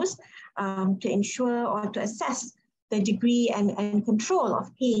can use to ensure or to assess the degree and control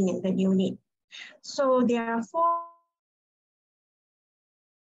of pain in the neonate. So there are four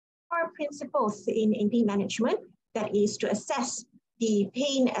principles in pain management. That is to assess the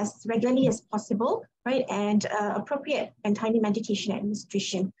pain as regularly as possible, right? And appropriate and timely medication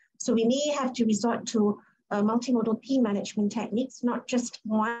administration. So we may have to resort to multimodal pain management techniques, not just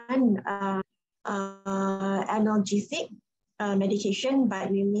one analgesic medication,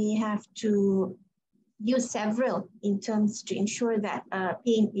 but we may have to use several in terms to ensure that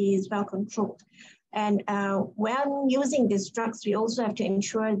pain is well controlled. And when using these drugs, we also have to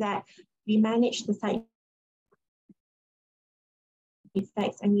ensure that we manage the side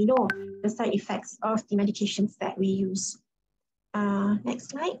effects, and we know the side effects of the medications that we use. Next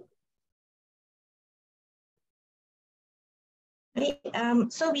slide. Okay,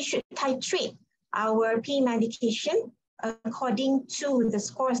 so we should titrate our pain medication according to the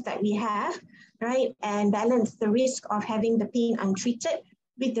scores that we have, right? And balance the risk of having the pain untreated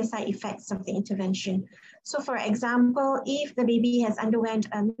with the side effects of the intervention. So for example, if the baby has underwent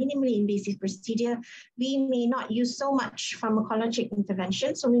a minimally invasive procedure, we may not use so much pharmacologic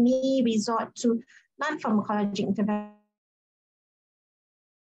intervention. So we may resort to non-pharmacologic interventions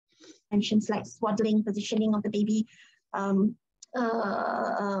like swaddling, positioning of the baby,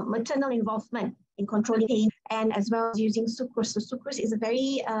 maternal involvement in controlling pain, and as well as using sucrose. So sucrose is a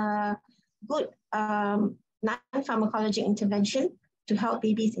very good non-pharmacologic intervention to help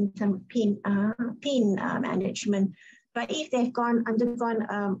babies in terms of pain management. But if they've undergone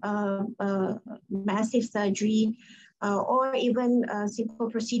massive surgery or even simple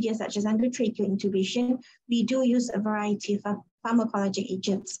procedures such as endotracheal intubation, we do use a variety of pharmacologic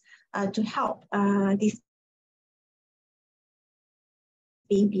agents to help these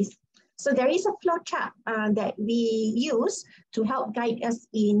babies. So there is a flow chart that we use to help guide us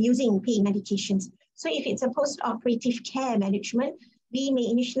in using pain medications. So if it's a post-operative care management, we may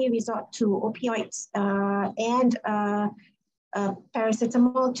initially resort to opioids and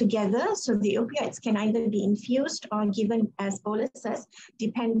paracetamol together. So the opioids can either be infused or given as boluses,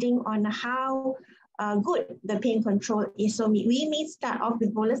 depending on how good the pain control is. So we may start off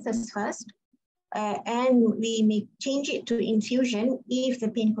with boluses first, and we may change it to infusion if the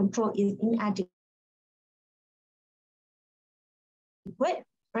pain control is inadequate,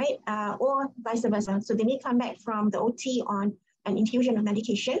 right? Or vice versa. So they may come back from the OT on an infusion of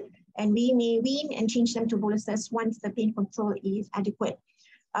medication, and we may wean and change them to boluses once the pain control is adequate.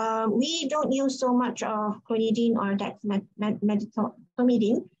 We don't use so much of clonidine or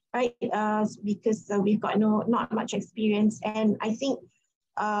dexmedetomidine, right? Because we've got not much experience, and I think,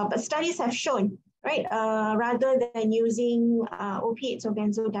 but studies have shown, right, rather than using opiates or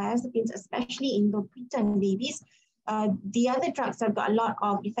benzodiazepines, especially in the preterm babies, the other drugs have got a lot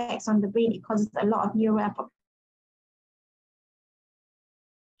of effects on the brain. It causes a lot of neuroapoptosis.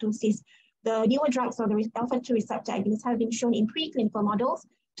 The newer drugs or the alpha-2 receptor agonists have been shown in preclinical models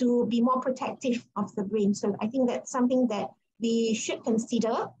to be more protective of the brain. So I think that's something that we should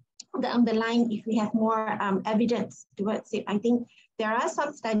consider down the line if we have more evidence towards it. I think there are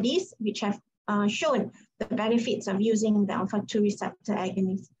some studies which have shown the benefits of using the alpha-2 receptor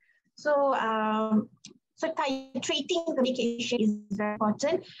agonists. So, so titrating the medication is very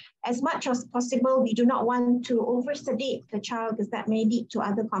important. As much as possible, we do not want to oversedate the child because that may lead to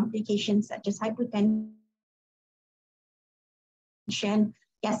other complications such as hypotension,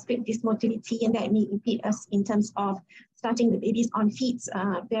 gastric dysmotility, and that may impede us in terms of starting the babies on feeds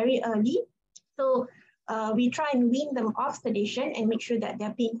very early. So we try and wean them off sedation and make sure that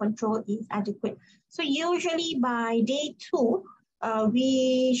their pain control is adequate. So usually by day 2,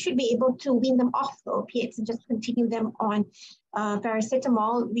 we should be able to wean them off the opiates and just continue them on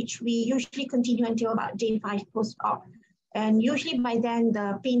paracetamol, which we usually continue until about day 5 post-op. And usually by then,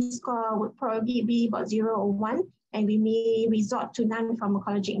 the pain score would probably be about 0 or 1, and we may resort to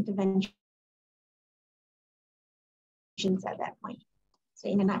non-pharmacologic interventions at that point. So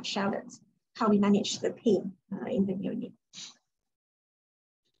in a nutshell, that's how we manage the pain in the neonate.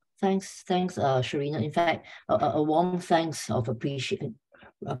 Thanks, Sharina. In fact, a warm thanks of appreciation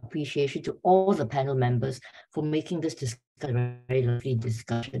to all the panel members for making this discussion a very lovely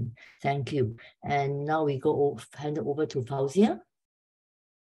discussion. Thank you. And now we hand it over to Fauzia.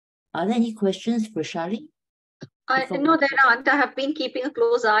 Are there any questions for Shari? No, there aren't. I have been keeping a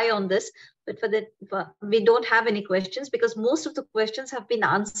close eye on this, but we don't have any questions because most of the questions have been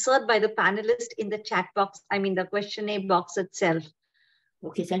answered by the panelists in the chat box, I mean the questionnaire box itself.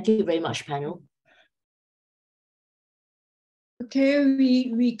 Okay, thank you very much, panel. Okay,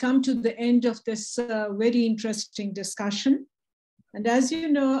 we come to the end of this very interesting discussion. And as you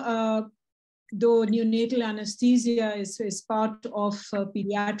know, though neonatal anesthesia is part of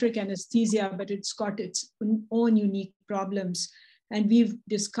pediatric anesthesia, but it's got its own unique problems. And we've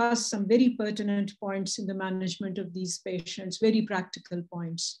discussed some very pertinent points in the management of these patients, very practical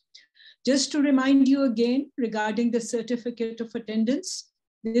points. Just to remind you again regarding the certificate of attendance,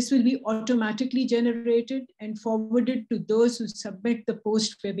 this will be automatically generated and forwarded to those who submit the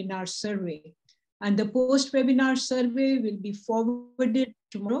post-webinar survey. And the post-webinar survey will be forwarded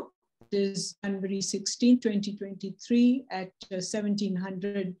tomorrow, is January 16, 2023 at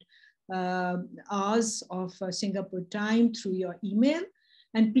 1700 hours of Singapore time through your email.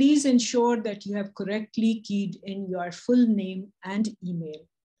 And please ensure that you have correctly keyed in your full name and email.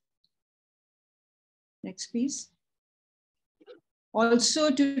 Next, please. Also,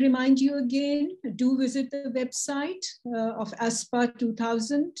 to remind you again, do visit the website of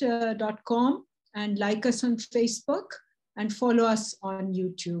ASPA2000.com and like us on Facebook and follow us on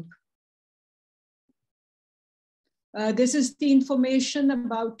YouTube. This is the information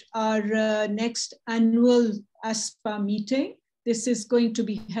about our next annual ASPA meeting. This is going to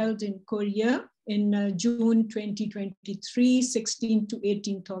be held in Korea in June 2023, 16th to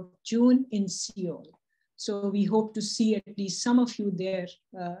 18th of June in Seoul. So we hope to see at least some of you there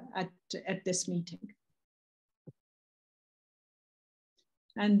at this meeting.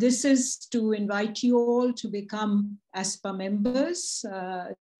 And this is to invite you all to become ASPA members.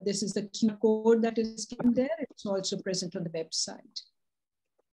 This is the QR code that is given there. It's also present on the website.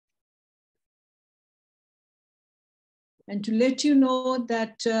 And to let you know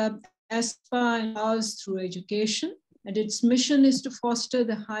that ASPA empowers through education, and its mission is to foster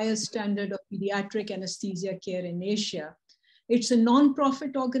the highest standard of pediatric anesthesia care in Asia. It's a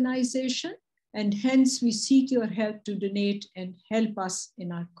non-profit organization, and hence we seek your help to donate and help us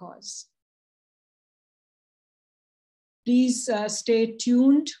in our cause. Please stay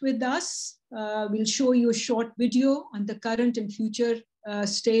tuned with us. We'll show you a short video on the current and future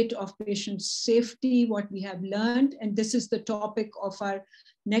state of patient safety, what we have learned. And this is the topic of our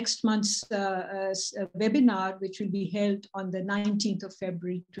next month's webinar, which will be held on the 19th of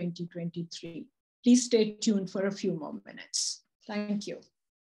February, 2023. Please stay tuned for a few more minutes. Thank you.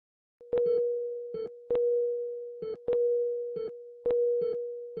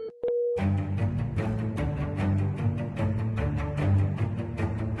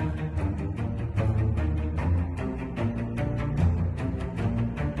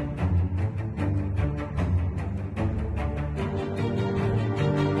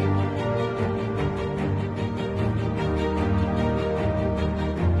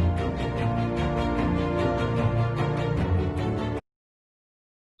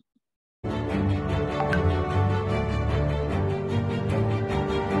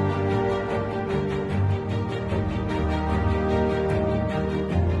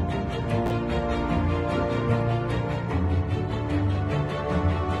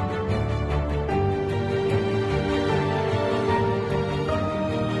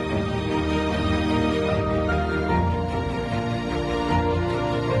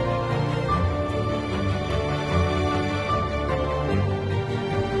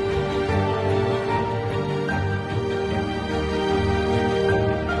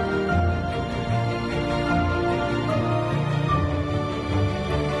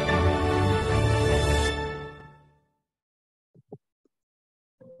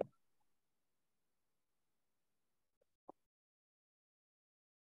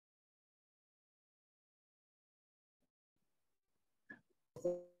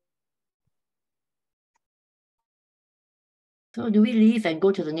 So do we leave and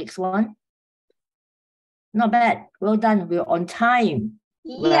go to the next one? Not bad. Well done. We're on time.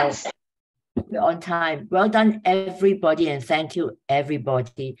 Yes. Well, we're on time. Well done, everybody, and thank you,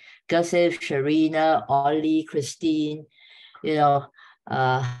 everybody. Gusif, Sharina, Ollie, Christine, you know,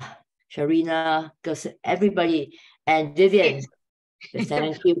 Sharina, Gusif, everybody, and Vivian. Yes.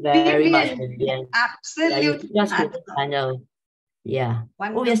 Thank you very much, Vivian. Absolutely. Yeah, just with the panel. Yeah.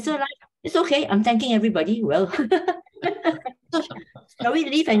 Wonderful. Oh, we're still live. It's okay. I'm thanking everybody. Well, so, shall we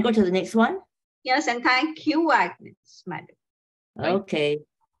leave and go to the next one? Yes, and thank you, Agnes, madam. Okay.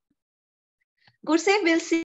 Gursev, we'll see